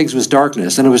one of the plagues was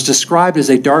darkness, and it was described as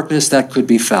a darkness that could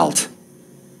be felt.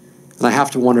 And I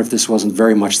have to wonder if this wasn't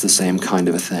very much the same kind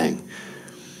of a thing.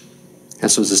 And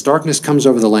so as this darkness comes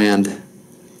over the land,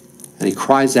 and he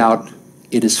cries out,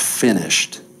 "It is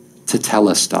finished,"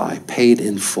 tetelestai, paid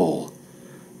in full.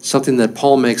 Something that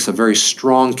Paul makes a very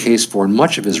strong case for in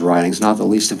much of his writings, not the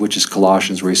least of which is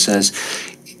Colossians, where he says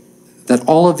that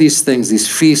all of these things, these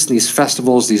feasts, these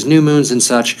festivals, these new moons and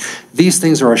such, these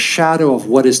things are a shadow of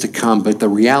what is to come, but the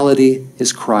reality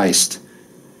is Christ.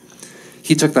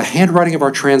 He took the handwriting of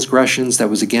our transgressions that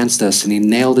was against us and he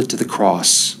nailed it to the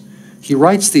cross. He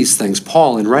writes these things,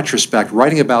 Paul, in retrospect,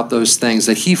 writing about those things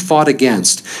that he fought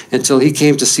against until he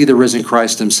came to see the risen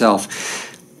Christ himself.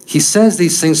 He says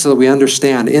these things so that we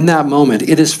understand in that moment,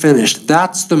 it is finished.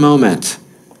 That's the moment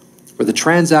where the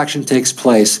transaction takes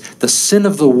place. The sin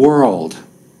of the world,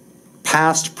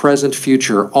 past, present,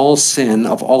 future, all sin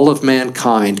of all of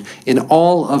mankind in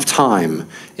all of time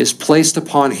is placed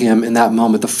upon him in that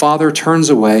moment. The Father turns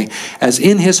away as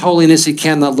in his holiness he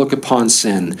cannot look upon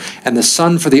sin. And the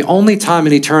Son, for the only time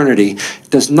in eternity,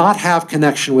 does not have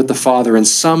connection with the Father in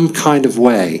some kind of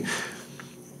way.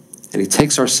 And he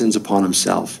takes our sins upon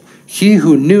himself. He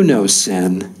who knew no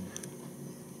sin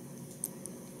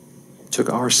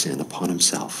took our sin upon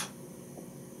himself.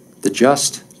 The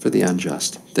just for the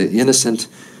unjust, the innocent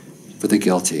for the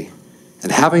guilty.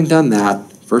 And having done that,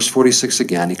 verse 46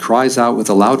 again, he cries out with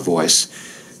a loud voice,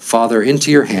 "Father,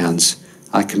 into your hands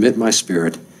I commit my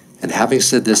spirit." And having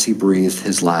said this, he breathed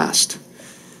his last.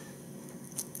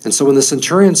 And so when the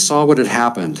centurion saw what had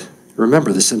happened,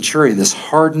 remember the centurion, this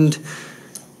hardened,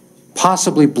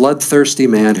 possibly bloodthirsty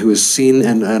man who has seen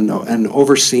and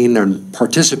overseen and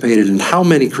participated in how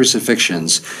many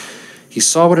crucifixions, he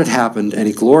saw what had happened and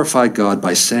he glorified God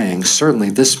by saying, certainly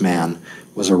this man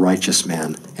was a righteous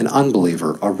man, an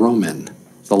unbeliever, a Roman,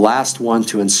 the last one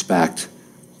to inspect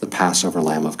the Passover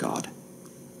Lamb of God.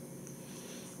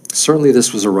 Certainly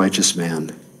this was a righteous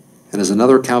man. And as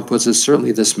another account puts it,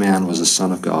 certainly this man was a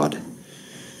son of God.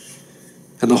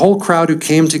 And the whole crowd who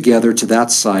came together to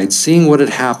that sight, seeing what had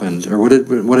happened, or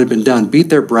what had been done, beat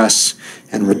their breasts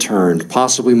and returned,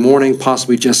 possibly mourning,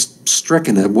 possibly just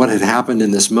stricken at what had happened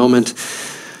in this moment.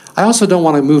 I also don't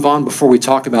want to move on before we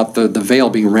talk about the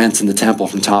veil being rent in the temple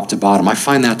from top to bottom. I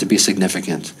find that to be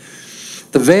significant.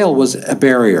 The veil was a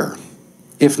barrier.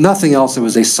 If nothing else, it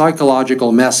was a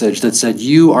psychological message that said,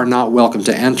 you are not welcome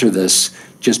to enter this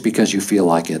just because you feel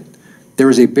like it. There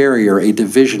is a barrier, a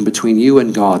division between you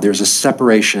and God. There's a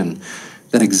separation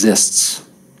that exists.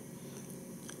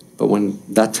 But when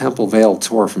that temple veil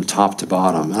tore from top to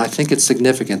bottom, and I think it's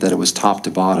significant that it was top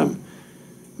to bottom,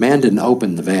 man didn't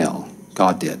open the veil.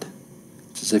 God did.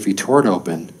 It's as if he tore it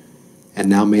open and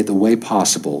now made the way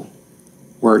possible,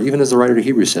 where even as the writer to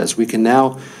Hebrews says, we can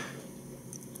now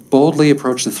boldly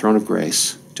approach the throne of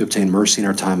grace to obtain mercy in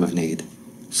our time of need.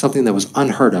 Something that was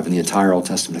unheard of in the entire Old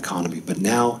Testament economy, but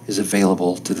now is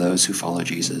available to those who follow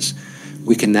Jesus.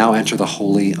 We can now enter the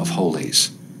Holy of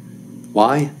Holies.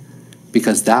 Why?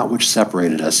 Because that which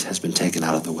separated us has been taken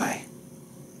out of the way.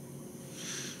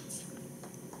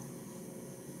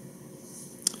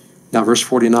 Now, verse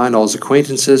 49, all his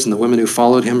acquaintances and the women who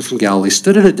followed him from Galilee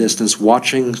stood at a distance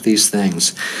watching these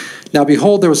things. Now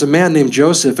behold, there was a man named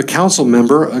Joseph, a council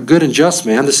member, a good and just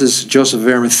man. This is Joseph of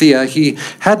Arimathea. He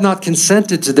had not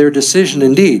consented to their decision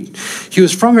indeed. He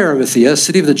was from Arimathea, a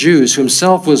city of the Jews, who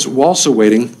himself was also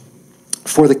waiting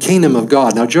for the kingdom of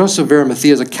God. Now Joseph of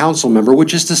Arimathea is a council member,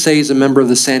 which is to say he's a member of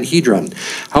the Sanhedrin.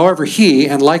 However, he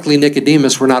and likely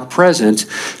Nicodemus were not present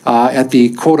at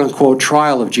the quote-unquote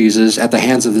trial of Jesus at the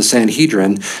hands of the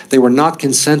Sanhedrin. They were not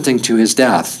consenting to his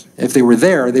death. If they were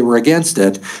there, they were against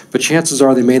it, but chances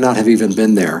are they may not have even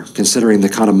been there, considering the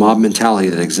kind of mob mentality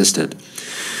that existed.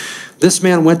 This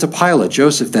man went to Pilate,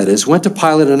 Joseph that is, went to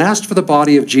Pilate and asked for the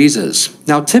body of Jesus.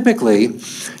 Now typically,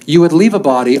 you would leave a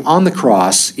body on the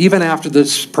cross, even after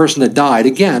this person had died,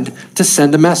 again, to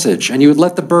send a message. And you would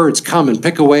let the birds come and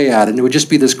pick away at it, and it would just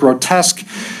be this grotesque,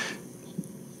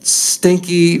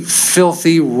 stinky,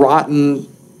 filthy, rotten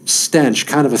stench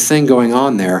kind of a thing going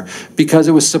on there, because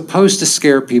it was supposed to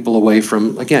scare people away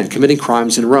from, again, committing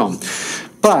crimes in Rome.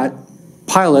 But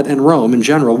Pilate and Rome in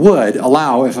general would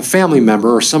allow, if a family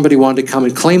member or somebody wanted to come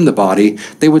and claim the body,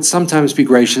 they would sometimes be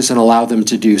gracious and allow them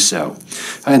to do so.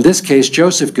 In this case,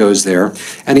 Joseph goes there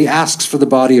and he asks for the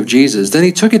body of Jesus. Then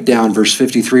he took it down, verse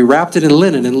 53, wrapped it in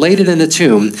linen and laid it in a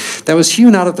tomb that was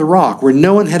hewn out of the rock where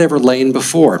no one had ever lain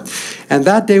before. And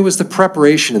that day was the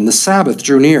preparation, and the Sabbath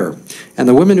drew near. And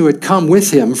the women who had come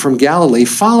with him from Galilee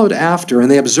followed after, and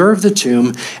they observed the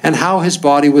tomb and how his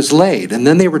body was laid. And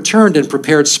then they returned and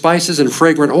prepared spices and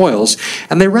fragrant oils,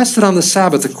 and they rested on the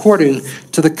Sabbath according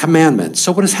to the commandment.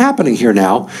 So what is happening here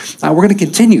now, we're going to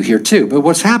continue here too, but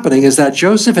what's happening is that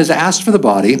Joseph has asked for the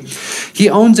body. He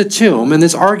owns a tomb, and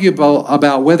there's arguable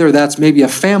about whether that's maybe a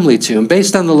family tomb.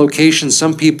 Based on the location,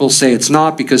 some people say it's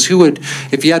not, because who would,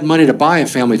 if you had money to buy a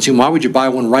family tomb, why would you buy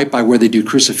one right by where they do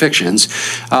crucifixions?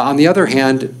 On the other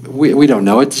hand, we don't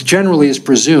know. It generally is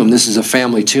presumed this is a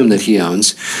family tomb that he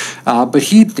owns, but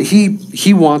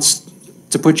he wants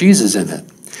to put Jesus in it.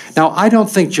 Now, I don't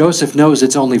think Joseph knows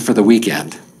it's only for the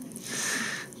weekend,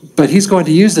 but he's going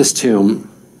to use this tomb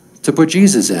to put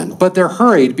Jesus in. But they're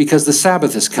hurried because the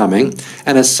Sabbath is coming,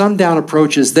 and as sundown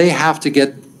approaches, they have to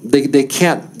get, they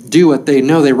can't do what they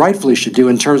know they rightfully should do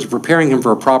in terms of preparing him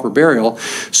for a proper burial.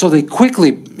 So they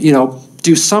quickly,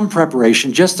 do some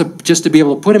preparation just to be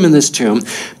able to put him in this tomb.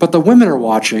 But the women are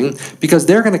watching because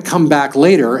they're going to come back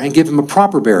later and give him a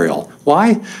proper burial.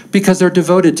 Why? Because they're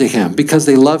devoted to him, because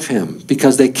they love him,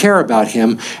 because they care about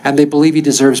him, and they believe he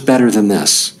deserves better than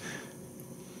this.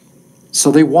 So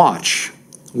they watch.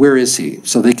 Where is he?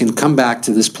 So they can come back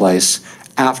to this place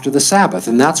after the Sabbath.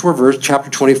 And that's where chapter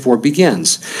 24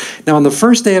 begins. Now, on the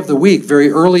first day of the week, very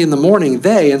early in the morning,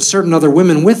 they and certain other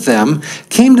women with them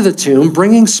came to the tomb,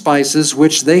 bringing spices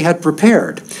which they had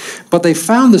prepared. But they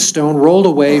found the stone rolled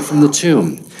away from the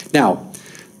tomb. Now,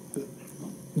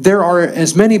 there are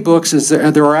as many books as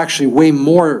there are actually way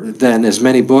more than as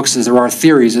many books as there are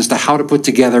theories as to how to put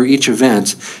together each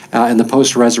event in the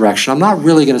post-resurrection. I'm not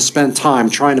really going to spend time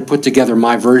trying to put together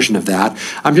my version of that.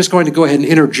 I'm just going to go ahead and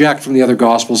interject from the other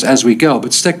Gospels as we go,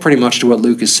 but stick pretty much to what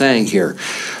Luke is saying here.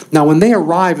 Now, when they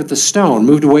arrive at the stone,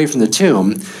 moved away from the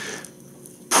tomb,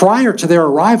 prior to their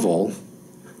arrival,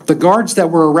 the guards that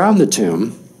were around the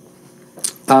tomb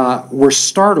were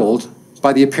startled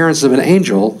by the appearance of an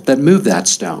angel that moved that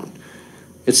stone.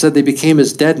 It said they became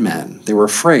as dead men. They were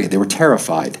afraid. They were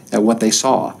terrified at what they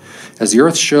saw. As the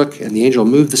earth shook and the angel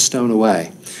moved the stone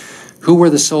away. Who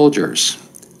were the soldiers?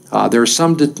 There's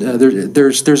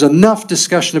enough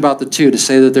discussion about the two to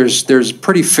say that there's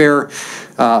pretty fair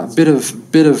bit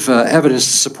of evidence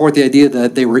to support the idea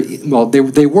that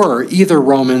they were either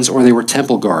Romans or they were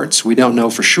temple guards. We don't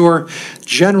know for sure.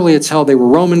 Generally, it's held they were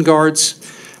Roman guards.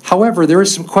 However, there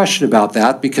is some question about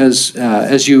that because,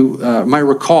 as you might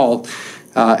recall,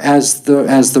 as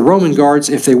the Roman guards,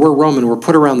 if they were Roman, were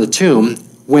put around the tomb,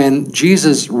 when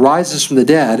Jesus rises from the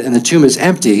dead and the tomb is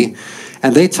empty,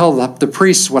 and they tell the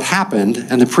priests what happened,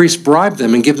 and the priests bribe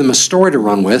them and give them a story to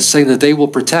run with, saying that they will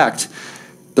protect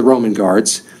the Roman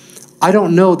guards, I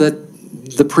don't know that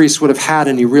the priests would have had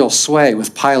any real sway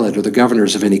with Pilate or the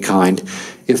governors of any kind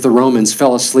if the Romans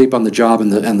fell asleep on the job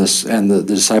and the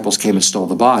disciples came and stole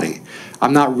the body.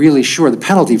 I'm not really sure. The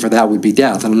penalty for that would be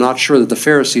death, and I'm not sure that the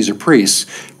Pharisees or priests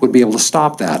would be able to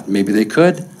stop that. Maybe they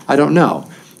could. I don't know.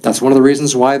 That's one of the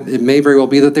reasons why it may very well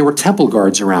be that they were temple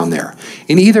guards around there.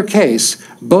 In either case,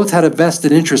 both had a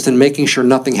vested interest in making sure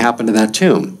nothing happened to that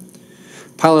tomb.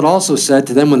 Pilate also said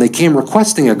to them when they came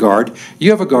requesting a guard, "You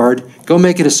have a guard, go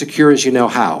make it as secure as you know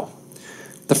how."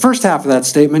 The first half of that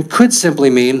statement could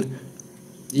simply mean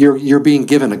you're being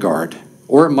given a guard,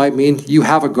 or it might mean you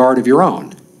have a guard of your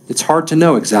own. It's hard to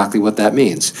know exactly what that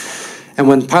means. And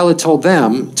when Pilate told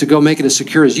them to go make it as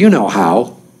secure as you know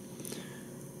how,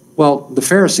 Well, the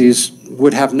Pharisees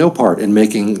would have no part in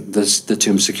making the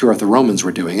tomb secure if the Romans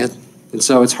were doing it. And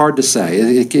so it's hard to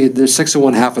say. There's 6 of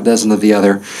one, half a dozen of the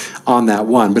other on that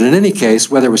one. But in any case,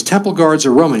 whether it was temple guards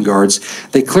or Roman guards,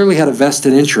 they clearly had a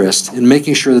vested interest in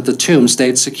making sure that the tomb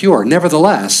stayed secure.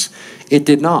 Nevertheless, it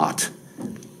did not.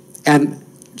 And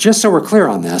just so we're clear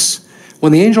on this,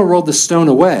 when the angel rolled the stone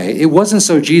away, it wasn't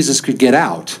so Jesus could get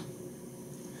out.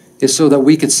 It's so that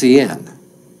we could see in.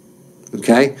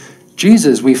 Okay?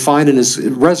 Jesus, we find in his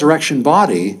resurrection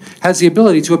body, has the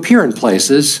ability to appear in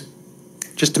places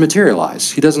just to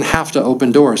materialize. He doesn't have to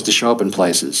open doors to show up in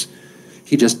places.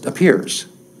 He just appears.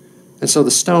 And so the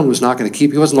stone was not going to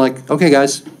keep. He wasn't like, okay,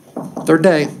 guys, 3rd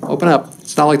day, open up.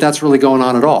 It's not like that's really going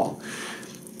on at all.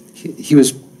 He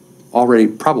was already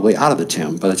probably out of the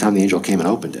tomb by the time the angel came and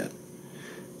opened it.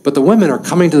 But the women are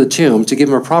coming to the tomb to give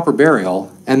him a proper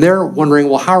burial, and they're wondering,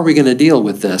 well, how are we going to deal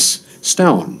with this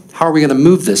stone? How are we going to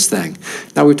move this thing?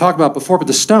 Now, we've talked about before, but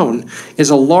the stone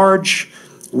is a large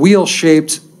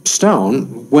wheel-shaped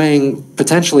stone weighing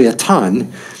potentially a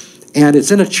ton, and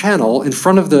it's in a channel in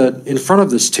front of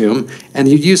this tomb, and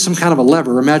you'd use some kind of a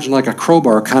lever, imagine like a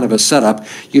crowbar kind of a setup.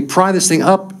 You'd pry this thing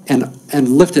up and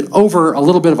lift it over a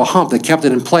little bit of a hump that kept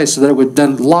it in place so that it would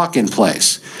then lock in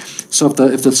place. So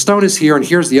if the stone is here and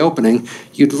here's the opening,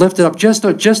 you'd lift it up just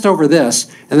over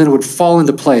this, and then it would fall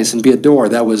into place and be a door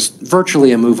that was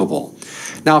virtually immovable.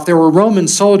 Now, if there were Roman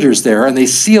soldiers there and they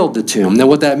sealed the tomb, then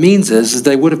what that means is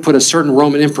they would have put a certain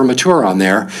Roman imprimatur on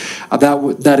there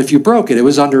that if you broke it, it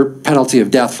was under penalty of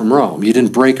death from Rome. You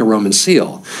didn't break a Roman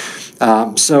seal.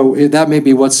 So that may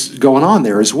be what's going on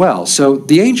there as well. So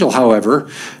the angel, however,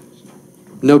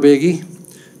 no biggie,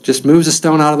 just moves the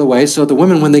stone out of the way so the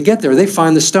women, when they get there, they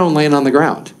find the stone laying on the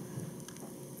ground.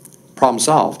 Problem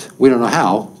solved. We don't know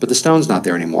how, but the stone's not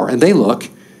there anymore. And they look,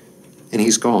 and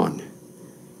he's gone.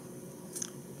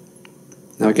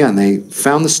 Now again, they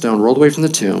found the stone rolled away from the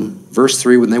tomb. Verse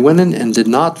 3, when they went in and did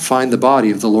not find the body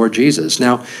of the Lord Jesus.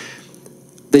 Now,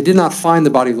 they did not find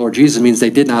the body of the Lord Jesus means they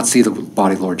did not see the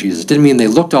body of the Lord Jesus. It didn't mean they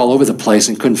looked all over the place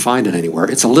and couldn't find it anywhere.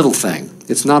 It's a little thing.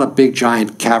 It's not a big,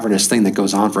 giant, cavernous thing that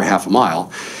goes on for half a mile.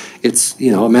 It's,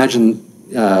 imagine,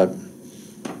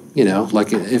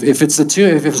 like if it's the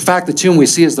tomb, if in fact the tomb we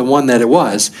see is the one that it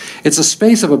was, it's a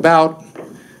space of about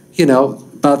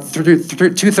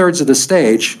 2/3 of the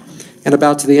stage and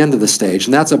about to the end of the stage.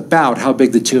 And that's about how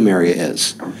big the tomb area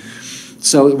is.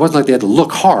 So it wasn't like they had to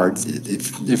look hard.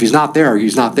 If he's not there,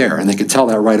 he's not there. And they could tell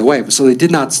that right away. So they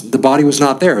did not, the body was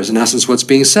not there, is in essence what's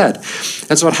being said.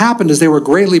 And so what happened is they were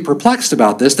greatly perplexed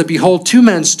about this, that behold, 2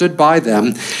 men stood by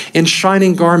them in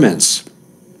shining garments.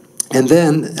 And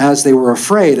then, as they were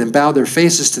afraid and bowed their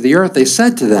faces to the earth, they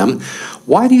said to them,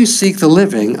 why do you seek the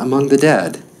living among the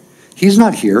dead? He's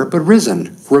not here, but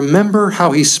risen. Remember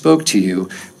how he spoke to you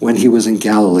when he was in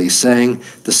Galilee, saying,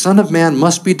 the Son of Man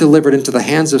must be delivered into the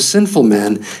hands of sinful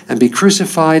men and be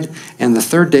crucified, and the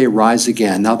 3rd day rise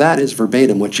again. Now that is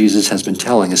verbatim what Jesus has been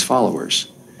telling his followers.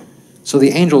 So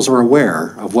the angels are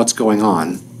aware of what's going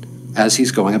on as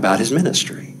he's going about his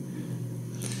ministry.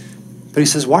 But he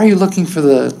says, why are you looking for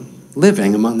the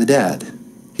living among the dead?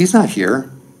 He's not here.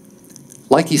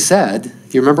 Like he said,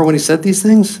 you remember when he said these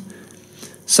things?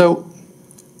 So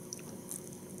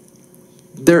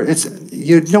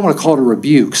you don't want to call it a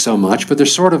rebuke so much, but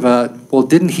there's sort of a, well,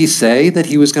 didn't he say that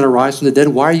he was going to rise from the dead?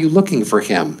 Why are you looking for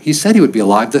him? He said he would be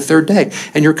alive the 3rd day.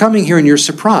 And you're coming here and you're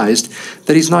surprised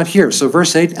that he's not here. So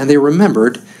verse 8, and they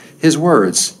remembered his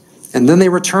words. And then they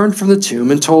returned from the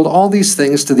tomb and told all these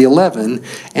things to the 11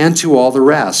 and to all the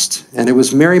rest. And it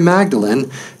was Mary Magdalene,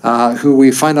 who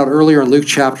we find out earlier in Luke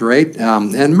chapter 8.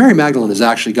 And Mary Magdalene has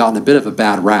actually gotten a bit of a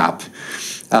bad rap.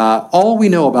 All we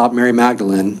know about Mary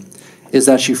Magdalene is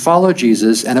that she followed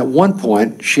Jesus, and at one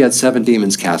point, she had 7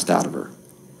 demons cast out of her.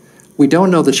 We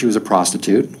don't know that she was a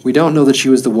prostitute. We don't know that she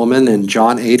was the woman in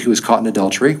John 8 who was caught in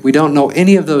adultery. We don't know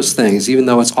any of those things, even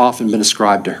though it's often been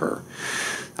ascribed to her.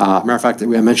 Matter of fact, I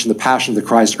mentioned the Passion of the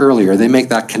Christ earlier. They make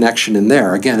that connection in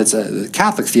there. Again,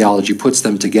 Catholic theology puts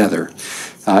them together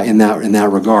in that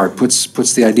regard,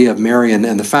 puts the idea of Mary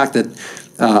and the fact that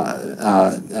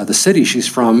the city she's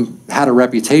from had a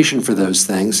reputation for those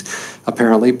things,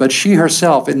 apparently, but she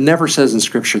herself, it never says in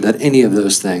Scripture that any of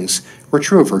those things were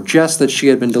true of her, just that she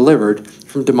had been delivered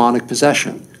from demonic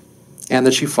possession and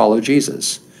that she followed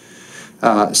Jesus.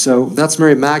 So that's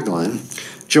Mary Magdalene.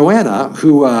 Joanna,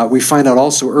 who we find out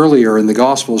also earlier in the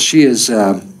Gospels, she's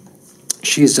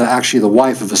actually the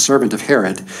wife of a servant of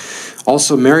Herod.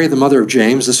 Also Mary, the mother of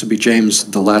James, this would be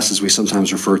James the Less as we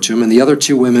sometimes refer to him, and the other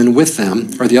 2 women with them,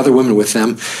 or the other women with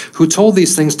them, who told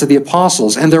these things to the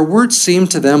apostles, and their words seemed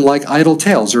to them like idle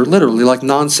tales, or literally like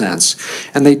nonsense,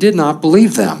 and they did not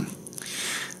believe them.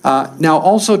 Now,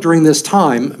 also during this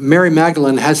time, Mary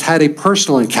Magdalene has had a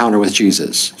personal encounter with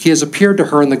Jesus. He has appeared to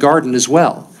her in the garden as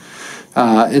well.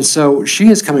 And so she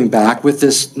is coming back with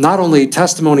this not only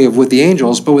testimony of with the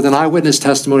angels, but with an eyewitness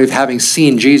testimony of having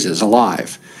seen Jesus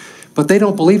alive. But they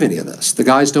don't believe any of this. The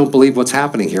guys don't believe what's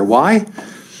happening here. Why?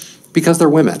 Because they're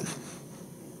women,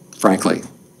 frankly,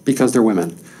 because they're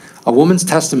women. A woman's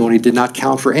testimony did not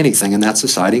count for anything in that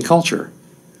society and culture.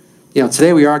 You know,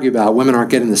 today we argue about women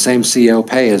aren't getting the same CEO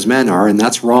pay as men are, and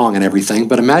that's wrong and everything.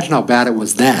 But imagine how bad it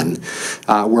was then,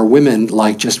 where women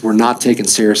just were not taken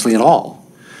seriously at all,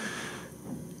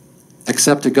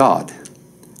 except to God.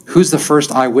 Who's the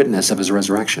first eyewitness of his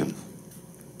resurrection?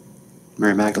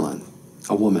 Mary Magdalene,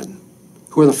 a woman.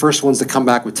 Who are the first ones to come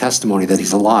back with testimony that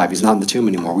he's alive? He's not in the tomb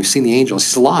anymore. We've seen the angels.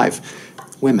 He's alive.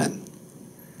 Women.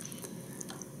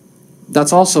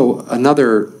 That's also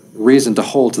another reason to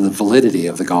hold to the validity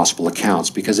of the gospel accounts,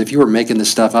 because if you were making this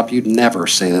stuff up, you'd never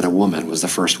say that a woman was the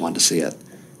first one to see it.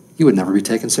 You would never be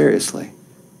taken seriously.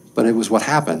 But it was what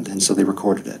happened, and so they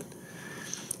recorded it.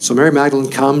 So Mary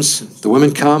Magdalene comes, the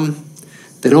women come,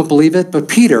 they don't believe it, but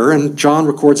Peter, and John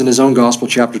records in his own gospel,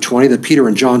 chapter 20, that Peter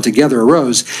and John together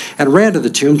arose and ran to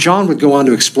the tomb. John would go on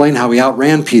to explain how he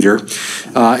outran Peter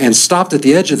and stopped at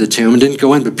the edge of the tomb and didn't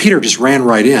go in, but Peter just ran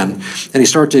right in. And he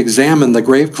started to examine the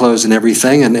grave clothes and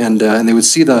everything, and they would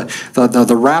see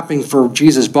the wrapping for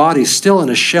Jesus' body still in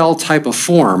a shell type of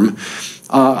form,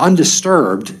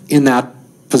 undisturbed in that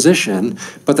position,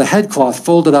 but the headcloth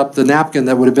folded up, the napkin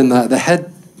that would have been the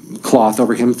head cloth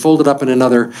over him folded up in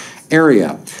another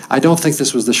area. I don't think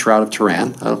this was the Shroud of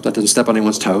Turin. That didn't step on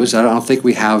anyone's toes. I don't think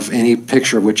we have any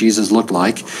picture of what Jesus looked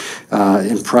like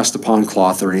impressed upon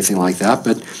cloth or anything like that.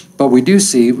 But we do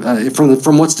see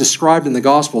from what's described in the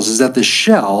Gospels is that the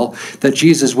shell that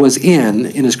Jesus was in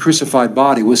his crucified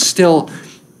body was still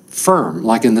firm,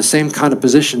 like in the same kind of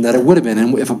position that it would have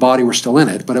been if a body were still in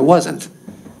it, but it wasn't.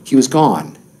 He was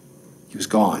gone. He was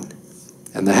gone.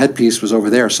 And the headpiece was over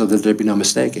there so that there'd be no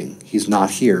mistaking. He's not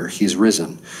here. He's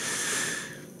risen.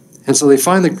 And so they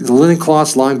find the linen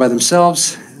cloths lying by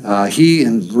themselves. He,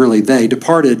 and really they,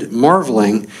 departed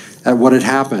marveling at what had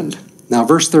happened. Now,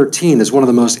 verse 13 is one of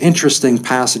the most interesting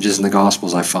passages in the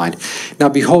Gospels, I find. Now,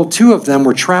 behold, two of them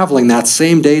were traveling that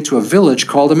same day to a village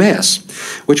called Emmaus,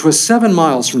 which was 7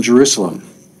 miles from Jerusalem.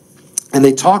 And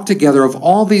they talked together of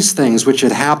all these things which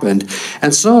had happened.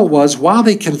 And so it was, while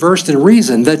they conversed and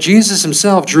reasoned, that Jesus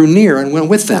himself drew near and went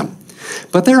with them.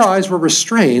 But their eyes were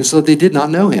restrained so that they did not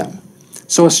know him.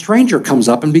 So a stranger comes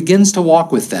up and begins to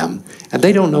walk with them, and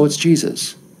they don't know it's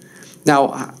Jesus.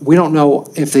 Now, we don't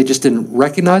know if they just didn't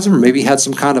recognize him, or maybe he had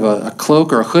some kind of a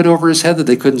cloak or a hood over his head that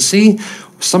they couldn't see.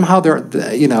 Somehow,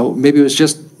 maybe it was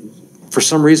just, for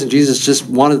some reason, Jesus just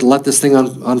wanted to let this thing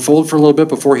unfold for a little bit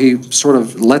before he sort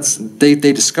of they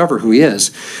discover who he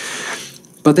is.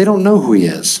 But they don't know who he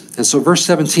is. And so verse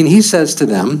 17, he says to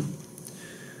them,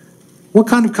 what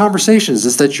kind of conversation is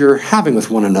this that you're having with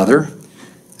one another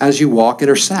as you walk and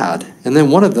are sad? And then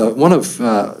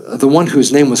the one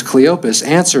whose name was Cleopas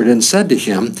answered and said to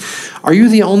him, are you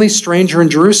the only stranger in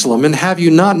Jerusalem, and have you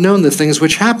not known the things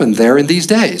which happened there in these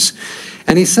days?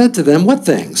 And he said to them, what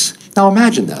things? Now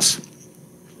imagine this.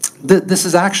 This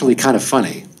is actually kind of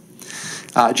funny.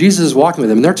 Jesus is walking with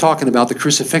them, and they're talking about the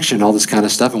crucifixion, all this kind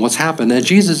of stuff, and what's happened. And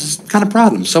Jesus is kind of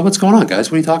proud of them. So what's going on, guys?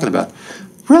 What are you talking about?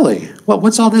 Really?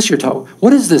 What's all this you're talking?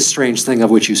 What is this strange thing of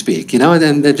which you speak?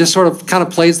 And it just sort of kind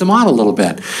of plays them on a little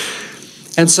bit.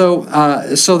 And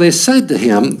so they said to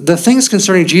him, the things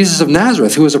concerning Jesus of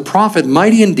Nazareth, who was a prophet,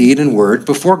 mighty in deed and word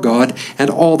before God and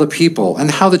all the people,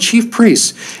 and how the chief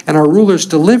priests and our rulers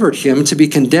delivered him to be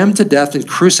condemned to death and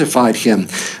crucified him.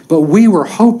 But we were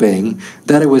hoping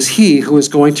that it was he who was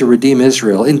going to redeem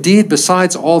Israel. Indeed,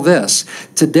 besides all this,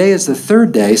 today is the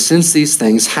third day since these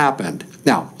things happened.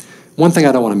 Now, one thing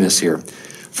I don't want to miss here.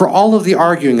 For all of the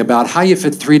arguing about how you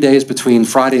fit 3 days between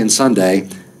Friday and Sunday,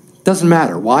 doesn't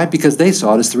matter. Why? Because they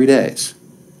saw it as 3 days.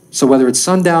 So whether it's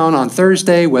sundown on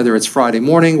Thursday, whether it's Friday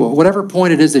morning, whatever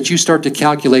point it is that you start to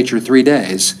calculate your 3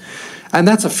 days, and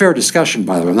that's a fair discussion,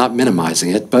 by the way, I'm not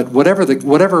minimizing it, but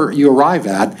whatever you arrive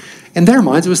at, in their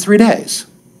minds it was 3 days.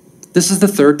 This is the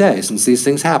third day since these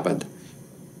things happened.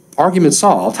 Argument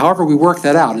solved. However we work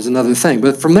that out is another thing.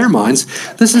 But from their minds,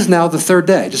 this is now the third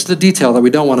day. Just a detail that we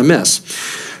don't want to miss.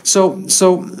 So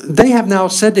they have now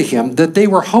said to him that they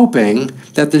were hoping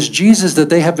that this Jesus that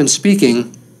they have been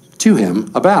speaking to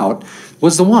him about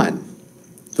was the one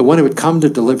who would come to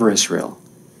deliver Israel.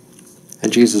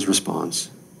 And Jesus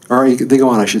responds. Or they go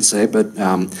on, I should say, but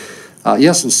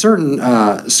Yes, and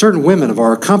certain women of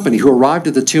our company who arrived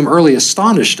at the tomb early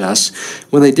astonished us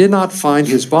when they did not find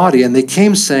his body, and they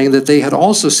came saying that they had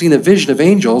also seen a vision of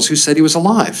angels who said he was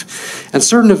alive. And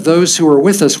certain of those who were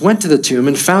with us went to the tomb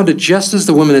and found it just as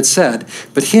the woman had said,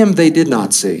 but him they did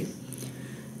not see.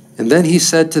 And then he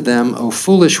said to them, O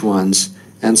foolish ones,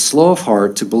 and slow of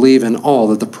heart to believe in all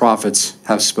that the prophets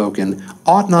have spoken,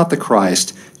 ought not the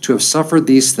Christ to have suffered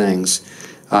these things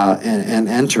and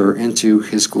enter into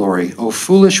his glory? O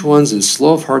foolish ones and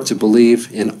slow of heart to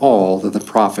believe in all that the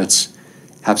prophets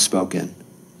have spoken.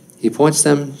 He points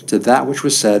them to that which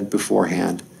was said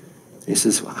beforehand. He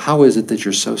says, how is it that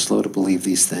you're so slow to believe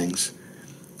these things?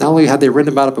 Not only had they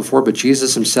written about it before, but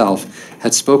Jesus himself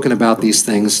had spoken about these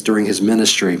things during his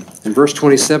ministry. In verse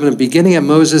 27, and beginning at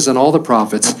Moses and all the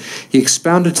prophets, he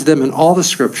expounded to them in all the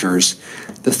scriptures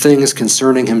the things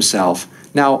concerning himself.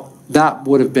 Now, that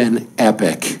would have been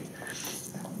epic.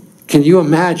 Can you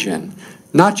imagine?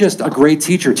 Not just a great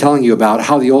teacher telling you about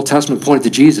how the Old Testament pointed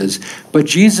to Jesus, but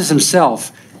Jesus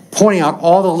himself pointing out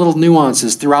all the little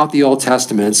nuances throughout the Old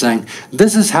Testament and saying,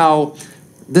 this is how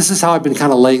I've been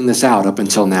kind of laying this out up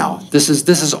until now. This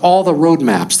is all the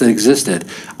roadmaps that existed.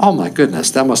 Oh my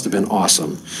goodness, that must have been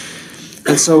awesome.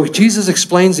 And so Jesus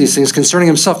explains these things concerning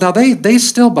himself. Now they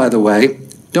still, by the way,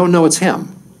 don't know it's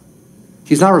him.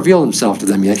 He's not revealed himself to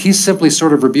them yet. He's simply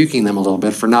sort of rebuking them a little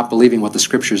bit for not believing what the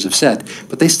scriptures have said,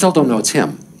 but they still don't know it's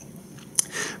him.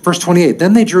 Verse 28,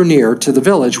 then they drew near to the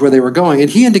village where they were going, and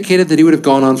he indicated that he would have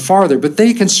gone on farther, but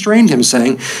they constrained him,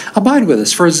 saying, abide with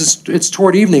us, for it's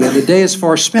toward evening, and the day is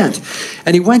far spent.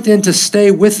 And he went in to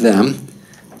stay with them.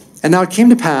 And now it came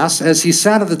to pass, as he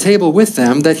sat at the table with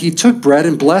them, that he took bread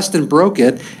and blessed and broke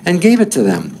it and gave it to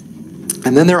them.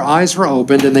 And then their eyes were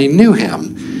opened, and they knew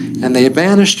him. And he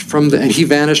vanished from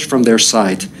their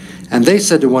sight. And they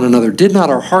said to one another, did not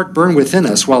our heart burn within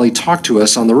us while he talked to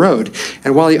us on the road,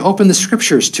 and while he opened the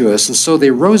scriptures to us? And so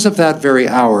they rose up that very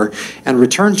hour and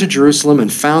returned to Jerusalem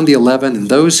and found the 11 and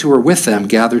those who were with them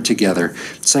gathered together,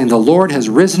 saying, the Lord has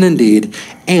risen indeed,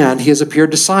 and he has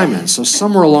appeared to Simon. So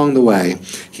somewhere along the way,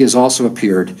 he has also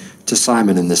appeared to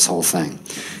Simon in this whole thing.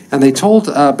 And they told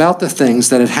about the things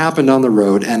that had happened on the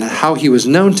road and how he was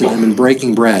known to them in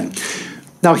breaking bread.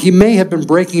 Now, he may have been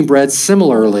breaking bread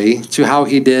similarly to how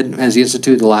he did as he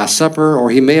instituted the Last Supper, or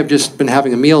he may have just been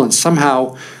having a meal and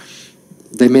somehow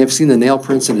they may have seen the nail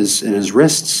prints in his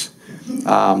wrists.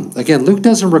 Again, Luke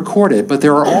doesn't record it, but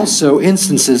there are also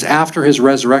instances after his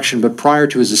resurrection, but prior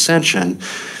to his ascension,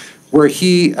 where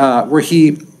he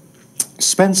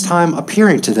spends time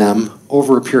appearing to them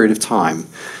over a period of time.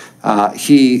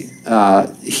 He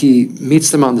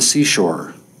meets them on the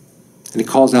seashore. And he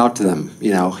calls out to them, hey,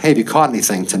 have you caught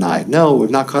anything tonight? No,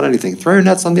 we've not caught anything. Throw your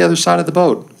nets on the other side of the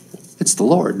boat. It's the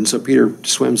Lord. And so Peter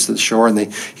swims to the shore, and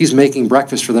he's making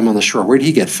breakfast for them on the shore. Where did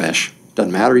he get fish?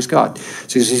 Doesn't matter, he's God.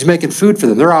 So he's making food for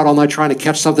them. They're out all night trying to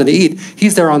catch something to eat.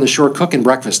 He's there on the shore cooking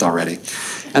breakfast already.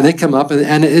 And they come up,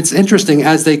 and it's interesting,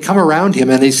 as they come around him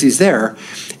and he's there,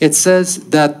 it says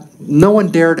that no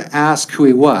one dared ask who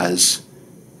he was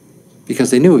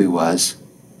because they knew who he was,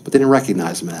 but they didn't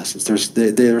recognize him in essence.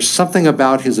 There's something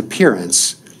about his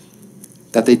appearance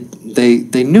that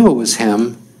they knew it was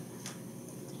him,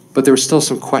 but there was still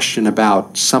some question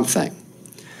about something.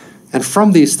 And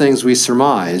from these things we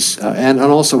surmise, and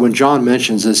also when John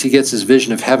mentions, as he gets his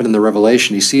vision of heaven in the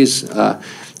Revelation, he sees a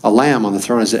lamb on the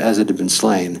throne as it had been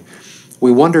slain.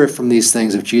 We wonder if from these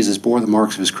things, if Jesus bore the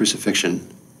marks of his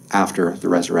crucifixion after the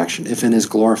resurrection, if in his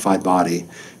glorified body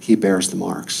he bears the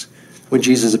marks. When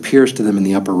Jesus appears to them in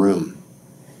the upper room,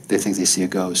 they think they see a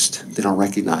ghost. They don't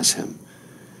recognize him.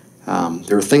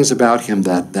 There are things about him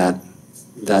that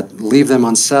leave them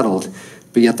unsettled,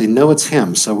 but yet they know it's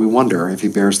him, so we wonder if he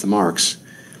bears the marks.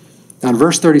 Now in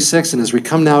verse 36, and as we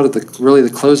come now to the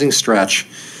closing stretch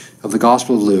of the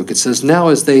Gospel of Luke, it says, now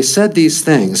as they said these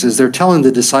things, as they're telling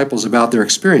the disciples about their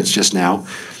experience just now,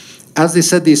 as they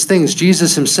said these things,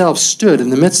 Jesus himself stood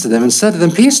in the midst of them and said to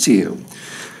them, peace to you.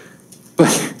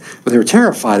 But they were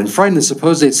terrified and frightened and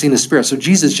supposed they'd seen a spirit. So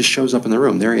Jesus just shows up in the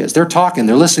room. There he is. They're talking.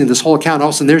 They're listening to this whole account. All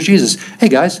of a sudden, there's Jesus. Hey,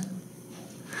 guys,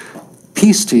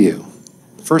 peace to you.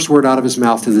 First word out of his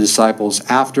mouth to the disciples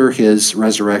after his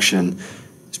resurrection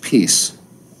is peace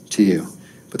to you.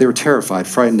 But they were terrified,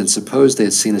 frightened, and supposed they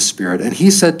had seen a spirit. And he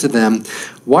said to them,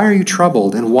 why are you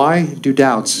troubled, and why do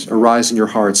doubts arise in your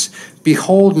hearts?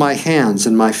 Behold my hands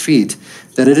and my feet,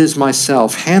 that it is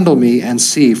myself. Handle me and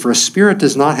see, for a spirit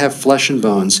does not have flesh and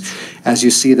bones, as you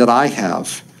see that I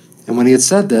have. And when he had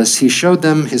said this, he showed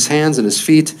them his hands and his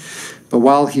feet. But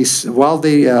while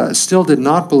they still did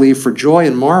not believe for joy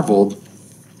and marveled,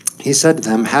 he said to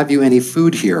them, have you any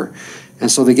food here?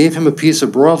 And so they gave him a piece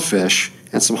of broiled fish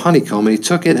and some honeycomb, and he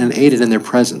took it and ate it in their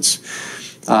presence.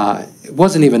 It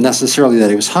wasn't even necessarily that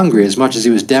he was hungry as much as he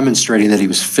was demonstrating that he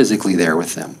was physically there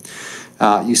with them.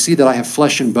 You see that I have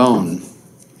flesh and bone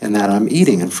and that I'm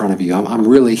eating in front of you. I'm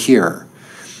really here.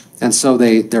 And so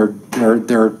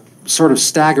they're sort of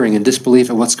staggering in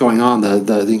disbelief at what's going on,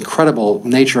 the incredible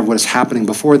nature of what is happening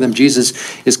before them. Jesus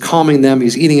is calming them.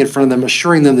 He's eating in front of them,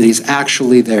 assuring them that he's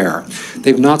actually there.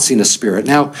 They've not seen a spirit.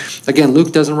 Now, again,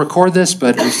 Luke doesn't record this,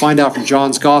 but we find out from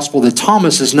John's gospel that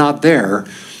Thomas is not there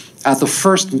at the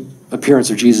first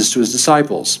appearance of Jesus to his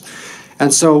disciples.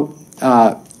 And so,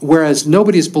 whereas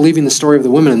nobody is believing the story of the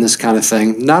women in this kind of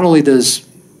thing, not only does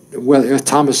whether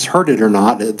Thomas heard it or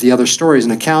not, the other stories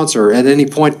and accounts, or at any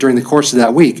point during the course of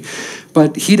that week,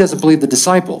 but he doesn't believe the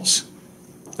disciples.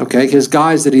 Okay, his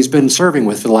guys that he's been serving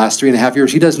with for the last 3.5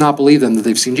 years, he does not believe them that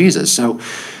they've seen Jesus. So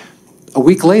a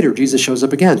week later, Jesus shows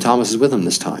up again. Thomas is with him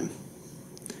this time.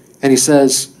 And he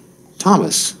says,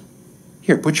 Thomas,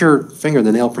 here, put your finger in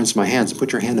the nail prints of my hands and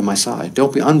put your hand in my side.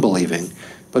 Don't be unbelieving,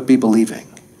 but be believing.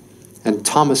 And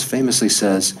Thomas famously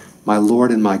says, my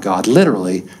Lord and my God,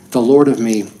 literally, the Lord of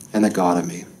me and the God of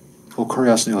me. O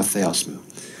kurios neo theos mu.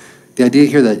 The idea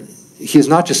here that he is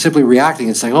not just simply reacting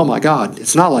and saying, oh my God,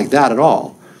 it's not like that at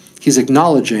all. He's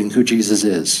acknowledging who Jesus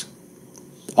is.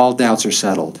 All doubts are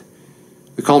settled.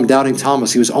 We call him Doubting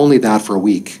Thomas. He was only that for a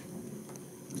week.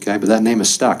 Okay, but that name is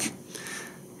stuck.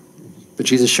 But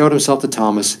Jesus showed himself to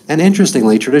Thomas, and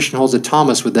interestingly, tradition holds that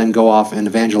Thomas would then go off and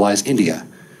evangelize India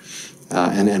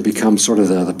and become sort of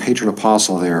the patron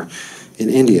apostle there in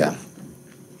India.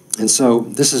 And so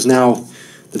this is now,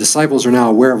 the disciples are now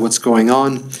aware of what's going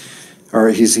on, or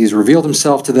he's revealed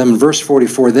himself to them. In verse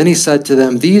 44, then he said to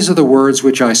them, these are the words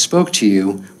which I spoke to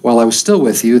you while I was still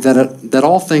with you, that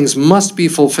all things must be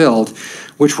fulfilled,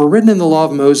 which were written in the law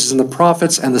of Moses and the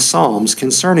prophets and the Psalms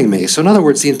concerning me. So in other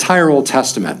words, the entire Old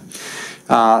Testament.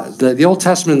 The Old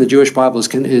Testament in the Jewish Bible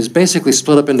is basically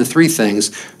split up into three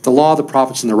things: the law, the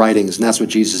prophets, and the writings, and that's what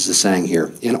Jesus is saying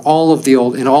here. In all of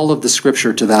the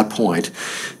Scripture to that point,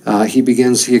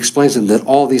 he explains them that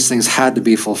all these things had to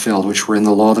be fulfilled, which were in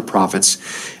the law, the prophets,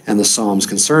 and the Psalms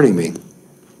concerning me.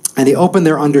 And he opened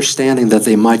their understanding that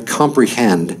they might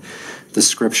comprehend the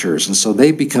Scriptures. And so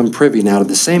they become privy now to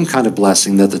the same kind of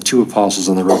blessing that the two apostles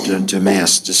on the road to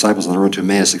Emmaus, disciples on the road to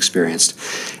Emmaus, experienced.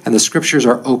 And the Scriptures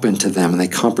are open to them, and they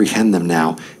comprehend them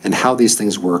now and how these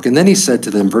things work. And then he said to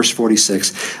them, verse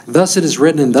 46, thus it is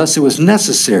written, and thus it was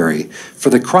necessary for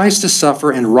the Christ to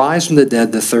suffer and rise from the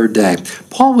dead the third day.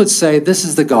 Paul would say this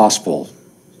is the gospel.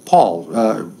 Paul,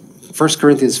 1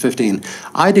 Corinthians 15,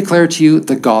 I declare to you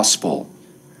the gospel,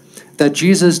 that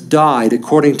Jesus died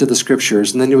according to the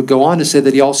Scriptures, and then he would go on to say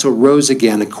that he also rose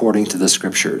again according to the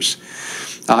Scriptures.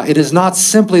 It is not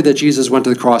simply that Jesus went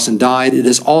to the cross and died, it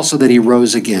is also that he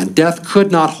rose again. Death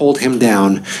could not hold him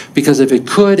down, because if it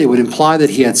could, it would imply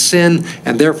that he had sin,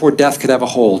 and therefore death could have a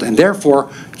hold, and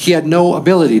therefore he had no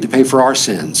ability to pay for our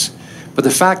sins. But the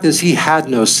fact is, he had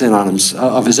no sin on him,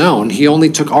 of his own. He only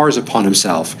took ours upon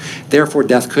himself. Therefore,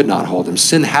 death could not hold him.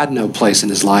 Sin had no place in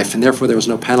his life, and therefore there was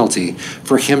no penalty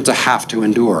for him to have to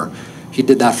endure. He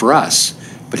did that for us,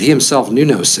 but he himself knew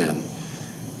no sin.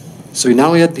 So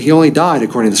he only died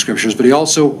according to the Scriptures, but he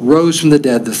also rose from the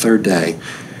dead the third day.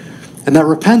 And that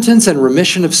repentance and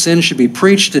remission of sin should be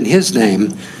preached in his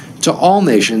name to all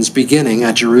nations, beginning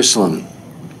at Jerusalem.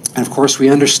 And of course, we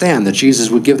understand that Jesus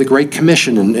would give the Great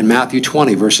Commission in Matthew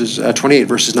 28, verses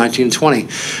 19 and 20.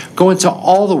 Go into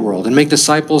all the world and make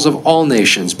disciples of all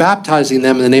nations, baptizing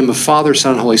them in the name of Father,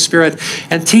 Son, and Holy Spirit,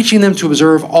 and teaching them to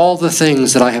observe all the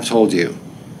things that I have told you,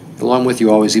 along with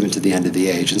you always, even to the end of the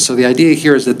age. And so the idea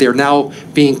here is that they're now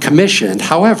being commissioned.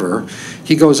 However,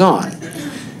 he goes on.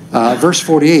 Verse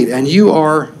 48, and you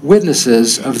are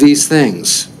witnesses of these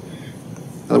things.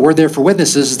 The word there for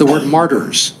witnesses is the word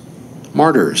martyrs.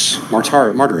 Martyrs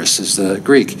is the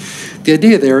Greek. The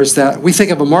idea there is that we think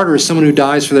of a martyr as someone who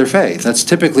dies for their faith. That's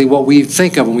typically what we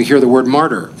think of when we hear the word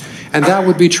martyr. And that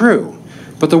would be true.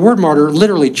 But the word martyr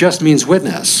literally just means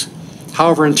witness.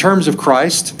 However, in terms of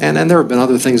Christ, and there have been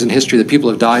other things in history that people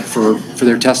have died for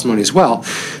their testimony as well,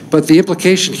 but the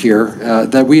implication here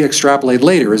that we extrapolate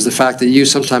later is the fact that you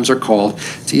sometimes are called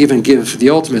to even give the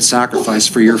ultimate sacrifice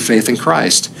for your faith in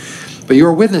Christ. But you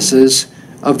are witnesses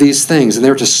of these things, and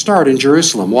they're to start in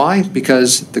Jerusalem. Why?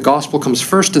 Because the gospel comes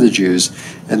first to the Jews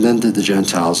and then to the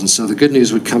Gentiles, and so the good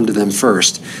news would come to them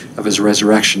first of his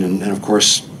resurrection. And of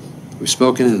course, we've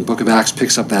spoken, and the book of Acts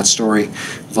picks up that story,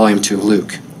 volume 2 of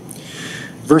Luke.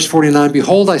 Verse 49,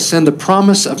 behold, I send the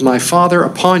promise of my Father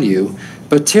upon you,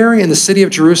 but tarry in the city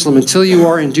of Jerusalem until you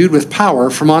are endued with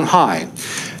power from on high.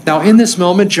 Now, in this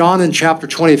moment, John in chapter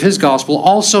 20 of his gospel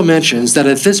also mentions that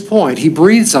at this point, he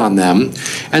breathes on them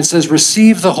and says,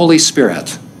 receive the Holy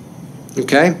Spirit.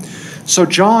 Okay? So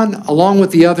John, along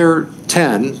with the other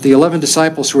 10, the 11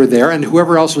 disciples who were there, and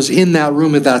whoever else was in that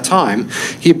room at that time,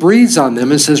 he breathes on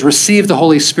them and says, receive the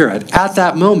Holy Spirit. At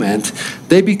that moment,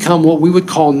 they become what we would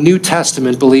call New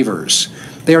Testament believers.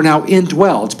 They are now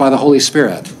indwelt by the Holy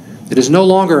Spirit. It is no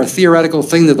longer a theoretical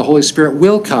thing that the Holy Spirit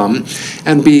will come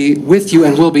and be with you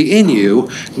and will be in you.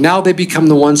 Now they become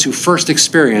the ones who first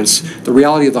experience the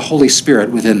reality of the Holy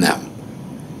Spirit within them.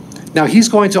 Now, he's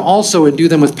going to also endue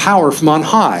them with power from on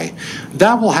high.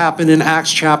 That will happen in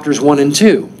Acts chapters 1 and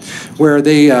 2, where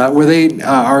Luke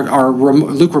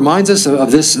reminds us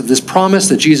of this promise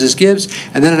that Jesus gives.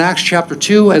 And then in Acts chapter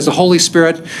 2, as the Holy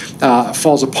Spirit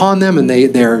falls upon them and they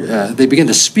begin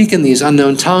to speak in these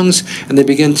unknown tongues, and they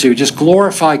begin to just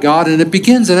glorify God. And it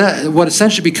begins, what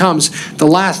essentially becomes the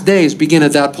last days begin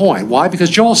at that point. Why? Because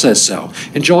Joel says so.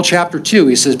 In Joel chapter 2,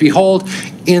 he says, behold,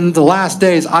 in the last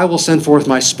days I will send forth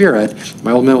my Spirit. My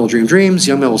old men will dream dreams,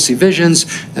 young men will see visions,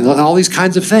 and all these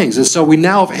kinds of things. And so we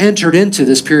now have entered into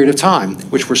this period of time,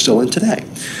 which we're still in today.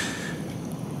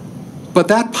 But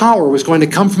that power was going to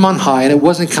come from on high, and it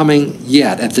wasn't coming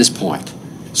yet at this point.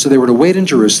 So they were to wait in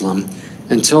Jerusalem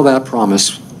until that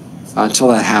promise, until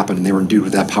that happened, and they were endued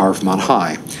with that power from on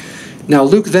high. Now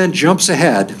Luke then jumps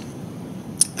ahead.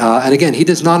 And again, he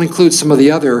does not include some of the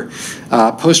other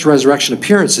post-resurrection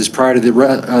appearances prior to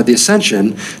the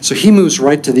ascension, so he moves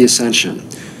right to the ascension.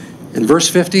 In verse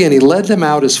 50, and he led them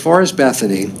out as far as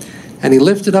Bethany, and he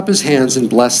lifted up his hands and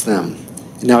blessed them.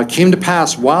 And now it came to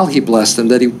pass, while he blessed them,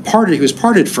 that he was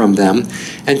parted from them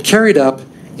and carried up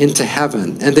into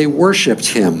heaven. And they worshipped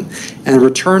him and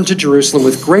returned to Jerusalem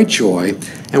with great joy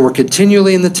and were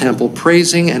continually in the temple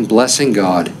praising and blessing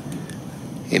God.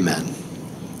 Amen.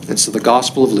 And so the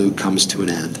Gospel of Luke comes to an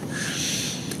end.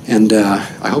 And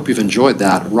I hope you've enjoyed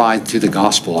that ride through the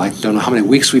Gospel. I don't know how many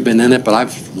weeks we've been in it, but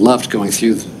I've loved going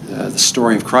through the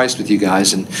story of Christ with you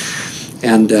guys. And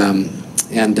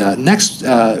next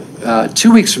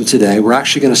 2 weeks from today, we're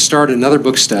actually going to start another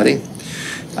book study.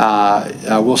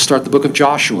 We'll start the book of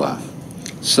Joshua.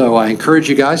 So I encourage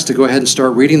you guys to go ahead and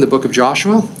start reading the book of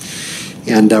Joshua.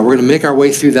 And we're going to make our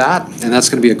way through that, and that's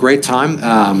going to be a great time.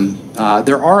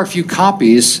 There are a few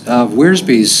copies of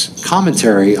Wiersbe's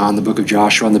commentary on the book of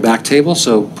Joshua on the back table,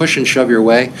 so push and shove your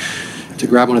way to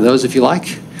grab one of those if you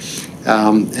like.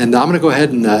 And I'm going to go ahead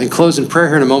and close in prayer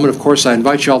here in a moment. Of course, I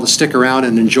invite you all to stick around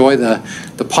and enjoy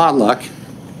the potluck.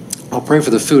 I'll pray for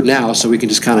the food now so we can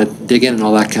just kind of dig in and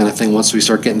all that kind of thing once we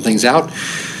start getting things out.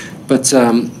 But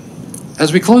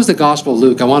as we close the Gospel of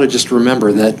Luke, I want to just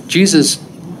remember that Jesus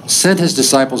sent his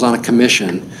disciples on a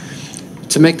commission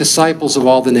to make disciples of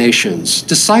all the nations.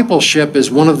 Discipleship is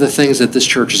one of the things that this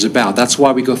church is about. That's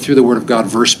why we go through the Word of God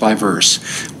verse by verse.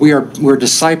 We're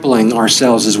discipling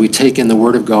ourselves as we take in the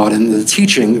Word of God, and the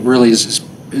teaching really is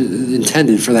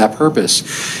intended for that purpose.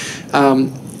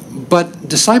 But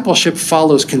discipleship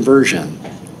follows conversion.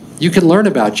 You can learn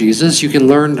about Jesus, you can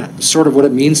learn sort of what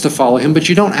it means to follow him, but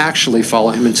you don't actually follow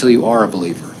him until you are a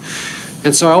believer.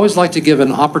 And so I always like to give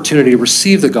an opportunity to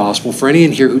receive the gospel for any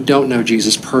in here who don't know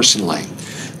Jesus personally.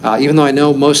 Even though I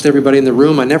know most everybody in the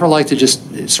room, I never like to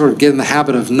just sort of get in the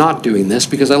habit of not doing this,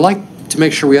 because I like to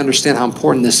make sure we understand how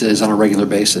important this is on a regular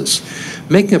basis.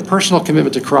 Making a personal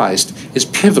commitment to Christ is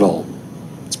pivotal.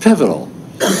 It's pivotal.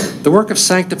 The work of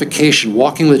sanctification,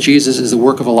 walking with Jesus, is the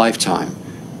work of a lifetime.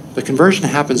 But conversion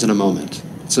happens in a moment.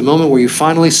 It's a moment where you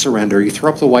finally surrender, you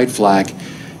throw up the white flag.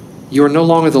 You are no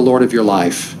longer the Lord of your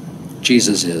life.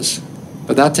 Jesus is.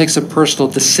 But that takes a personal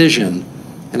decision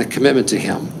and a commitment to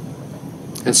him.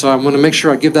 And so I want to make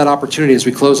sure I give that opportunity as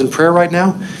we close in prayer right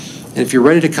now. And if you're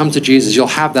ready to come to Jesus, you'll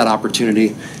have that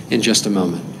opportunity in just a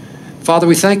moment. Father,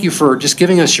 we thank you for just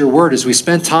giving us your word as we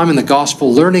spend time in the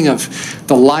gospel, learning of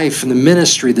the life and the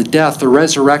ministry, the death, the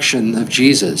resurrection of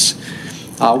Jesus.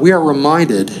 We are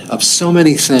reminded of so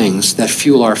many things that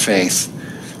fuel our faith.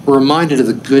 We're reminded of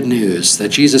the good news that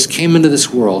Jesus came into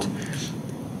this world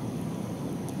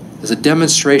as a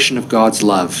demonstration of God's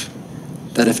love,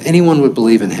 that if anyone would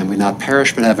believe in him, we not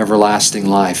perish but have everlasting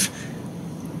life.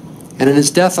 And in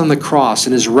his death on the cross,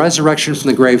 in his resurrection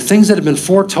from the grave, things that have been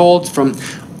foretold from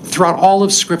throughout all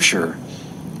of Scripture,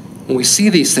 when we see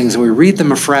these things and we read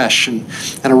them afresh and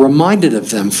are reminded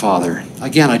of them, Father,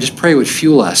 again, I just pray it would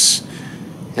fuel us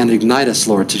and ignite us,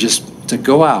 Lord, to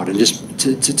go out and just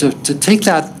to take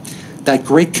that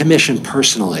great commission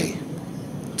personally,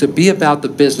 to be about the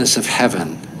business of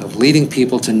heaven, of leading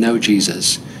people to know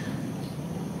Jesus.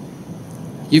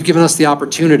 You've given us the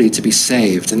opportunity to be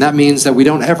saved, and that means that we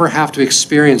don't ever have to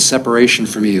experience separation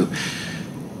from you.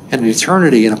 and an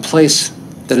eternity in a place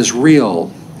that is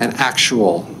real and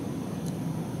actual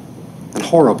and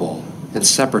horrible and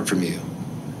separate from you.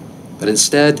 But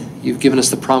instead, you've given us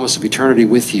the promise of eternity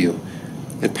with you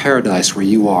in paradise where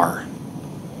you are.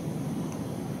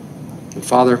 And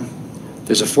Father,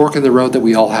 there's a fork in the road that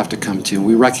we all have to come to, and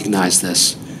we recognize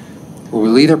this, where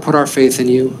we'll either put our faith in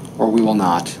you or we will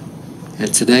not.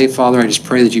 And today, Father, I just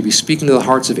pray that you be speaking to the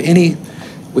hearts of any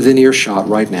within earshot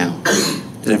right now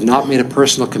that have not made a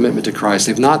personal commitment to Christ.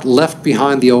 They've not left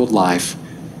behind the old life,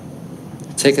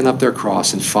 taken up their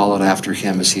cross and followed after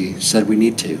him as he said we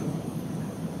need to.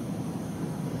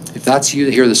 If that's you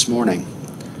here this morning,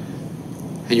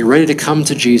 and you're ready to come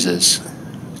to Jesus,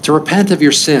 to repent of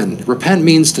your sin. Repent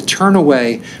means to turn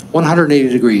away 180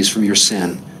 degrees from your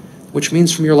sin, which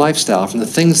means from your lifestyle, from the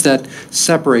things that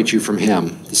separate you from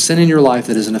him, the sin in your life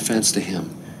that is an offense to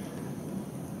him.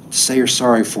 To say you're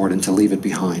sorry for it and to leave it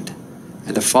behind,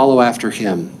 and to follow after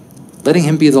him, letting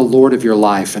him be the Lord of your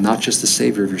life and not just the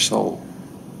Savior of your soul.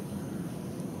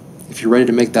 If you're ready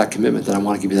to make that commitment, then I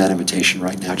want to give you that invitation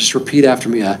right now. Just repeat after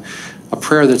me a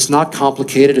prayer that's not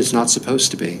complicated, it's not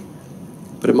supposed to be.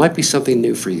 But it might be something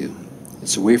new for you.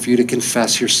 It's a way for you to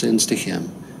confess your sins to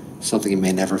him, something you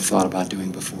may never have thought about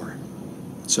doing before.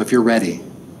 So if you're ready,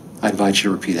 I invite you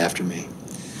to repeat after me.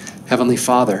 Heavenly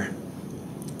Father,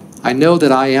 I know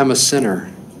that I am a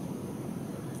sinner,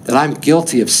 that I'm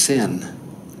guilty of sin,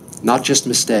 not just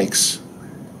mistakes,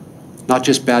 not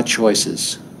just bad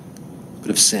choices,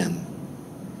 but of sin.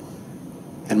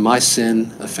 And my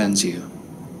sin offends you.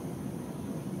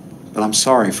 But I'm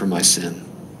sorry for my sin.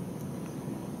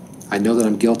 I know that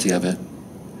I'm guilty of it,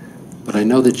 but I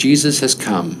know that Jesus has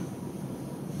come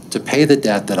to pay the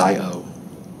debt that I owe.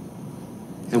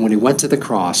 And when he went to the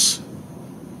cross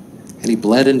and he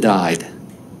bled and died,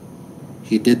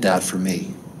 he did that for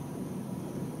me.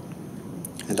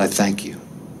 And I thank you.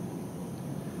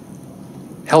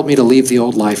 Help me to leave the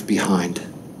old life behind,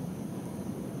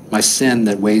 my sin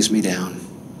that weighs me down,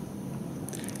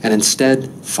 and instead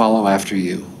follow after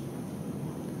you.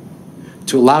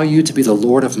 To allow you to be the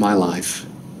Lord of my life,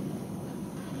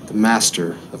 the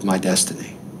master of my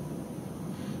destiny.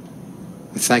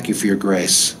 I thank you for your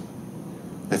grace.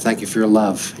 I thank you for your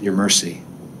love and your mercy.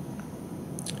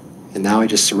 And now I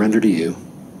just surrender to you.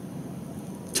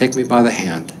 Take me by the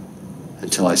hand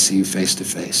until I see you face to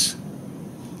face.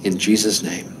 In Jesus'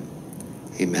 name,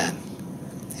 amen.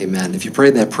 Amen. If you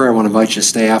prayed that prayer, I want to invite you to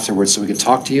stay afterwards so we can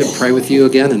talk to you and pray with you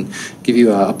again and give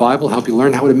you a Bible, help you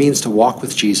learn how it means to walk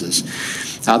with Jesus.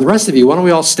 The rest of you, why don't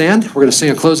we all stand? We're going to sing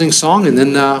a closing song, and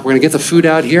then we're going to get the food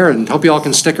out here, and hope you all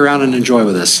can stick around and enjoy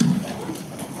with us.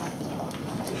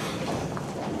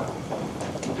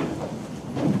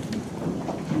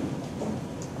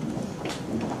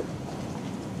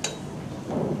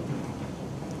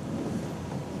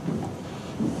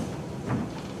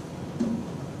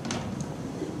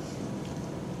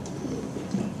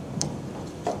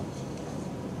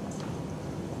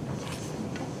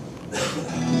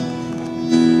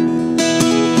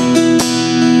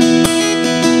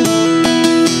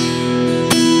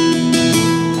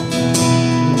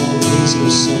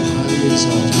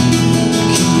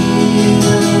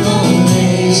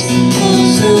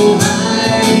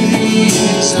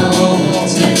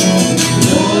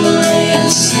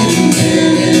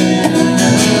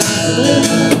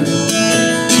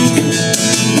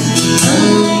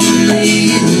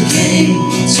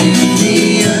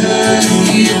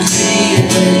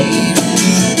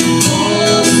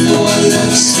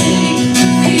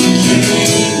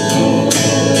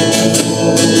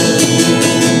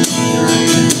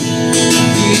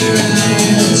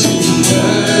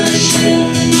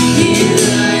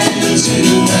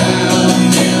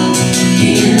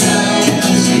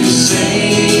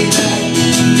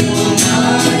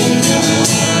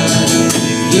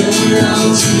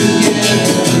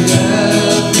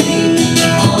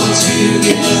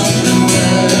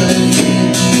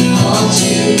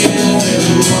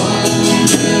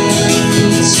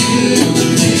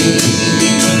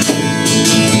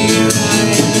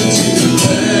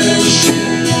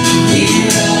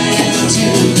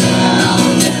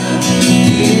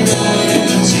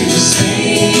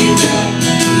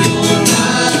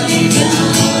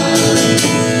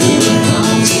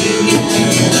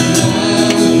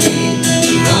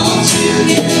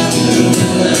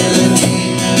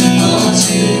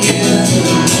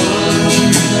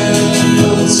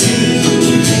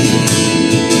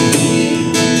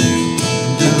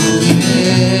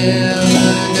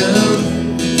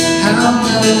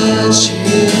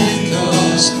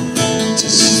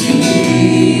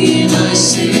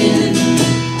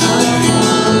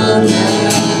 Upon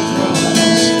that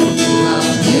cross,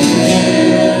 I'll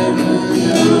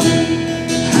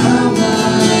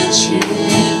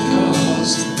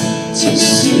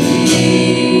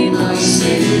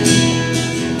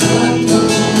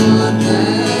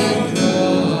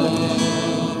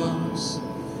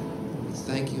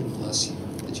thank you and bless you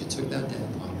that you took that debt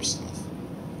upon yourself.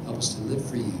 Help us to live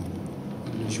for you,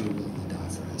 even as you were willing to die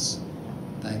for us.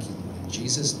 Thank you, Lord. In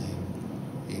Jesus' name,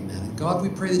 amen. And God, we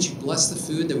pray that you bless the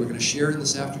food that we're going to share in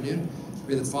this afternoon. We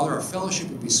pray that, Father, our fellowship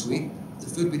would be sweet, the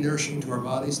food would be nourishing to our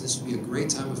bodies. This would be a great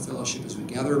time of fellowship as we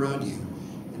gather around you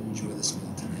and enjoy this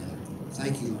meal together.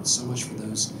 Thank you, Lord, so much for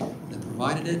those that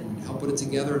provided it and helped put it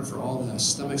together, and for all the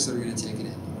stomachs that are going to take it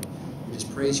in. We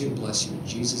just praise you and bless you in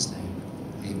Jesus' name.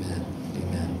 Amen.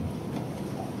 Amen.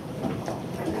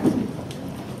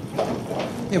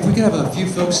 If we could have a few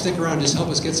folks stick around, just help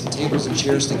us get some tables and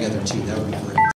chairs together too, that would be great.